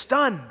woman is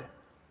stunned.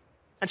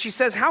 And she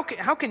says, how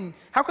can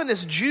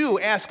this Jew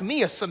ask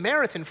me, a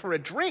Samaritan, for a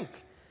drink?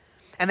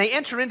 And they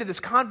enter into this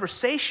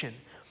conversation.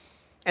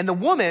 And the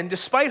woman,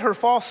 despite her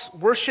false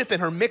worship and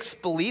her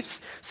mixed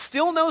beliefs,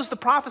 still knows the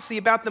prophecy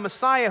about the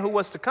Messiah who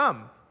was to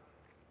come.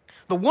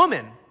 The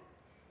woman,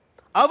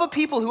 of a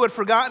people who had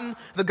forgotten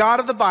the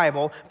God of the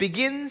Bible,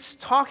 begins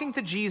talking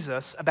to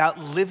Jesus about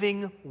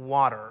living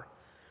water.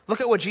 Look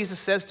at what Jesus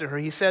says to her.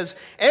 He says,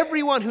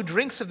 "Everyone who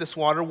drinks of this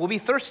water will be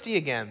thirsty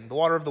again," the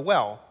water of the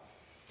well.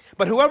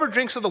 "But whoever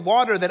drinks of the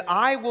water that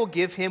I will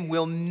give him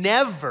will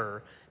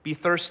never be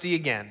thirsty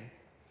again.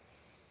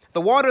 The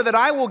water that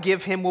I will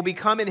give him will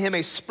become in him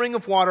a spring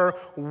of water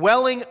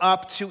welling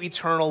up to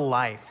eternal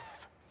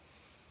life."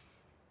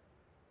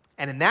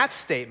 And in that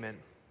statement,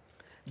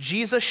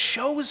 Jesus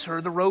shows her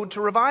the road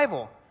to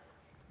revival,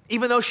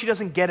 even though she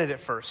doesn't get it at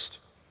first.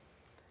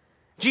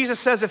 Jesus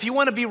says, if you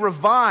want to be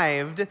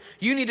revived,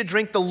 you need to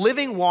drink the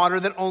living water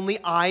that only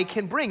I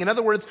can bring. In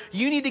other words,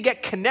 you need to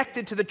get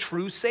connected to the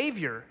true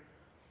Savior.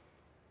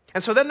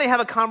 And so then they have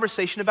a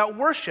conversation about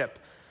worship,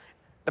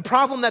 the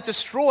problem that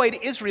destroyed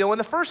Israel in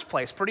the first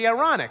place. Pretty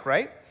ironic,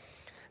 right?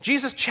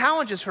 Jesus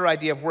challenges her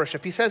idea of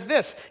worship. He says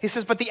this, he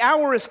says, "But the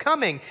hour is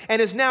coming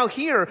and is now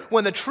here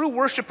when the true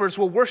worshipers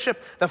will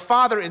worship the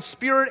Father in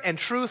spirit and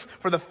truth,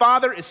 for the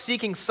Father is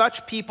seeking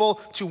such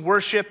people to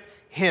worship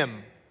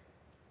him."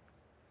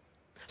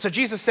 So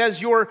Jesus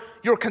says your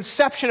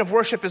conception of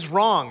worship is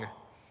wrong.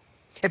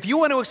 If you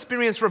want to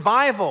experience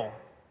revival,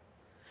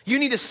 you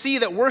need to see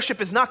that worship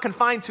is not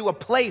confined to a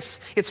place,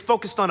 it's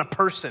focused on a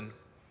person.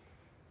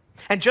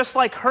 And just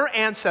like her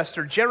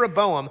ancestor,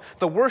 Jeroboam,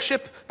 the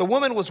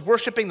woman was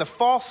worshiping the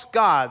false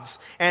gods,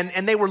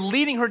 and they were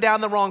leading her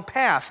down the wrong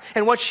path.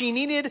 And what she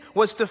needed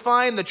was to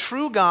find the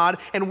true God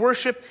and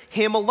worship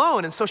him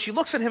alone. And so she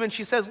looks at him and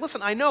she says,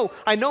 "Listen, I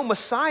know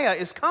Messiah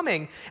is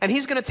coming, and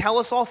he's going to tell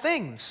us all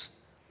things."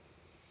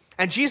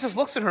 And Jesus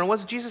looks at her, and what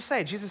does Jesus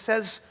say? Jesus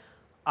says,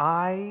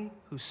 "I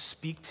who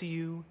speak to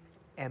you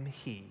am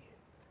he."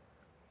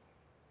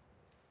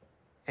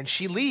 And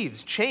she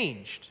leaves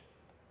changed,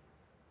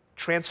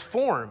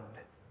 transformed,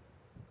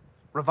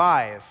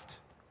 revived.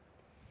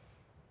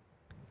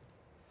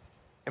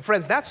 And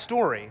friends, that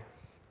story,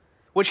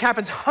 which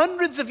happens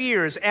hundreds of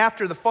years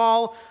after the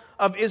fall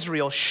of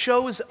Israel,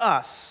 shows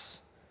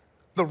us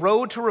the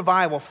road to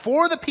revival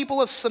for the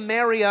people of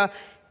Samaria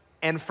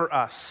and for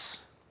us.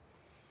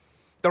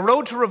 The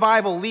road to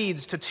revival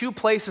leads to two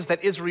places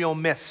that Israel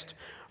missed.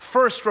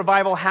 First,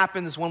 revival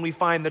happens when we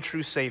find the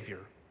true Savior.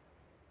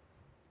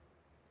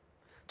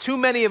 Too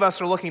many of us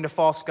are looking to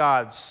false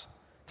gods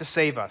to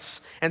save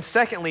us. And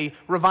secondly,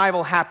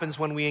 revival happens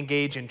when we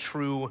engage in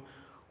true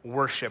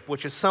worship,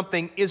 which is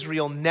something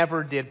Israel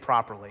never did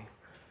properly.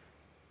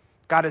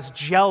 God is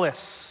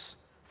jealous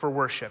for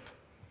worship.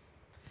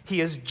 He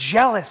is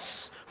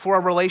jealous for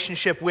our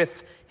relationship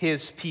with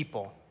his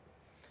people.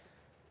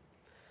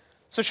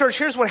 So church,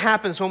 here's what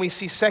happens when we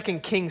see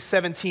 2 Kings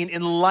 17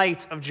 in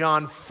light of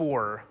John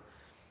 4.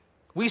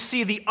 We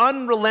see the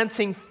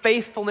unrelenting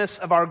faithfulness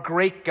of our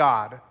great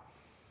God.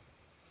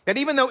 That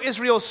even though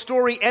Israel's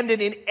story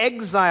ended in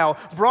exile,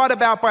 brought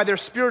about by their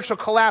spiritual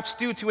collapse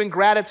due to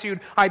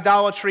ingratitude,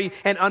 idolatry,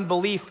 and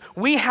unbelief,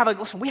 we have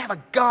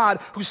a God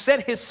who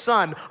sent his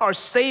Son, our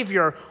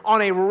Savior,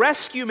 on a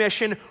rescue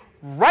mission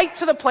right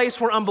to the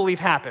place where unbelief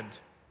happened.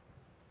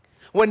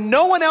 When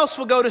no one else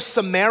will go to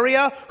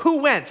Samaria, who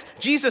went?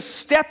 Jesus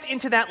stepped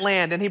into that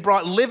land and he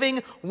brought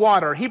living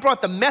water. He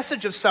brought the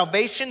message of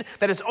salvation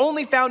that is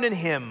only found in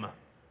him.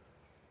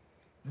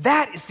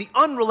 That is the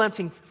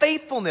unrelenting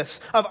faithfulness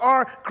of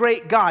our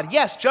great God.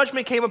 Yes,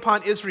 judgment came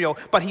upon Israel,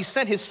 but he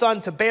sent his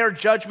Son to bear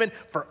judgment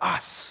for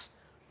us.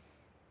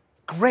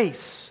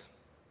 Grace,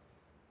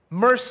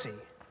 mercy.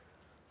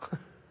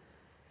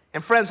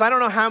 And friends, I don't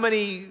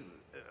know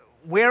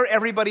where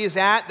everybody is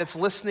at that's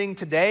listening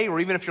today, or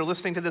even if you're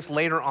listening to this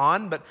later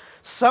on, but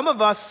some of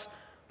us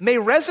may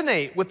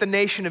resonate with the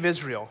nation of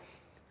Israel.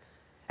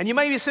 And you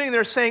might be sitting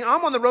there saying,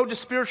 I'm on the road to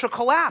spiritual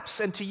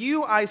collapse. And to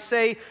you I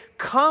say,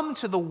 come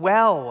to the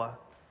well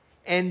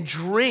and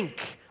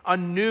drink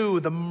anew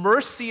the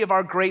mercy of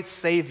our great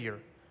Savior.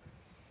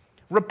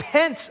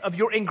 Repent of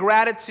your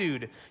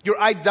ingratitude, your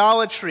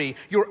idolatry,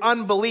 your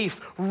unbelief.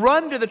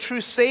 Run to the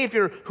true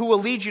Savior who will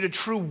lead you to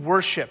true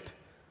worship.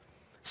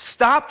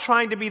 Stop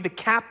trying to be the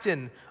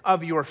captain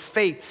of your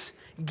fate.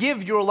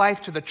 Give your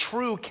life to the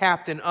true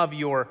captain of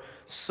your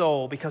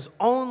soul, because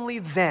only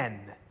then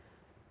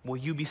will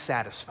you be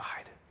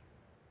satisfied.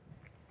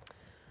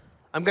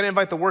 I'm going to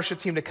invite the worship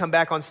team to come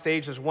back on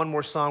stage. There's one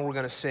more song we're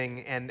going to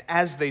sing, and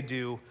as they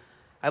do,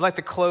 I'd like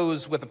to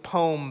close with a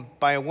poem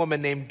by a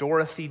woman named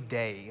Dorothy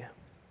Day.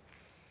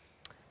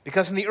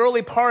 Because in the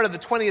early part of the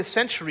 20th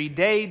century,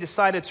 Day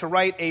decided to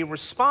write a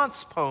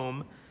response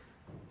poem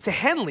to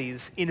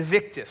Henley's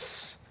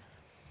Invictus.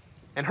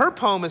 And her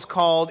poem is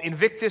called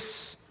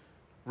Invictus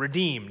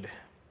redeemed.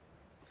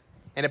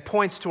 And it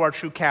points to our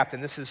true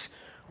captain. This is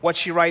what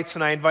she writes,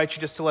 and I invite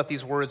you just to let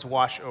these words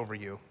wash over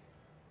you.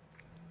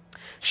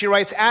 She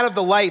writes, "Out of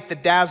the light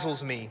that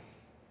dazzles me,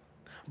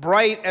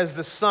 bright as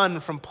the sun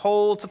from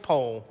pole to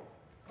pole,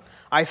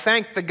 I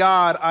thank the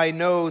God I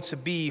know to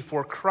be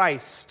for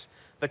Christ,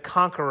 the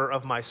conqueror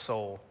of my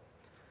soul.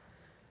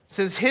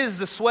 Since his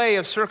the sway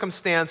of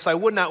circumstance, I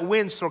would not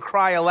wince or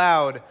cry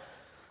aloud.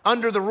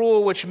 Under the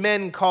rule which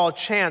men call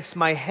chance,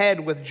 my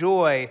head with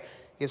joy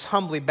is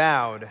humbly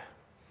bowed.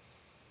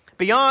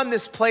 Beyond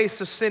this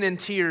place of sin and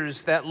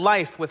tears, that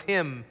life with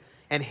him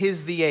and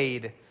his the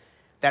aid,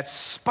 that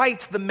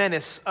spite the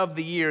menace of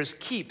the years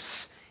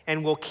keeps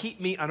and will keep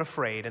me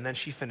unafraid." And then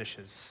she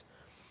finishes,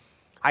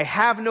 "I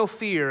have no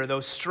fear, though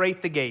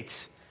strait the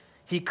gate.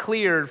 He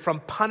cleared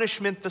from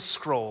punishment the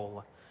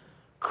scroll.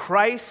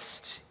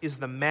 Christ is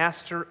the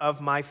master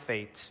of my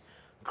fate.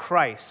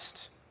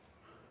 Christ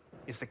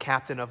is the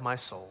captain of my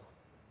soul."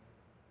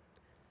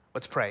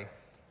 Let's pray.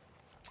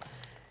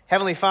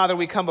 Heavenly Father,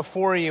 we come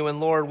before you, and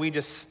Lord,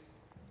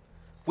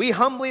 we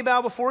humbly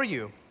bow before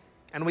you,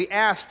 and we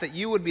ask that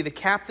you would be the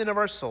captain of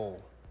our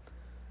soul,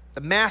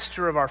 the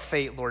master of our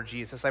fate, Lord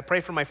Jesus. I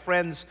pray for my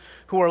friends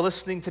who are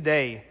listening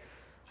today.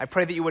 I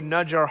pray that you would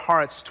nudge our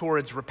hearts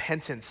towards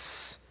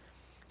repentance,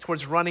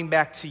 towards running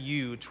back to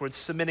you, towards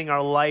submitting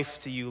our life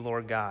to you,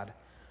 Lord God.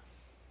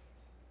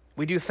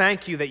 We do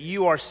thank you that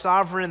you are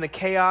sovereign in the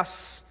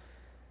chaos,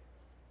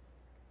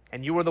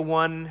 and you are the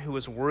one who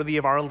is worthy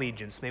of our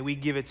allegiance. May we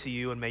give it to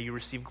you, and may you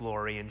receive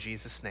glory in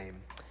Jesus'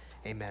 name.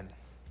 Amen.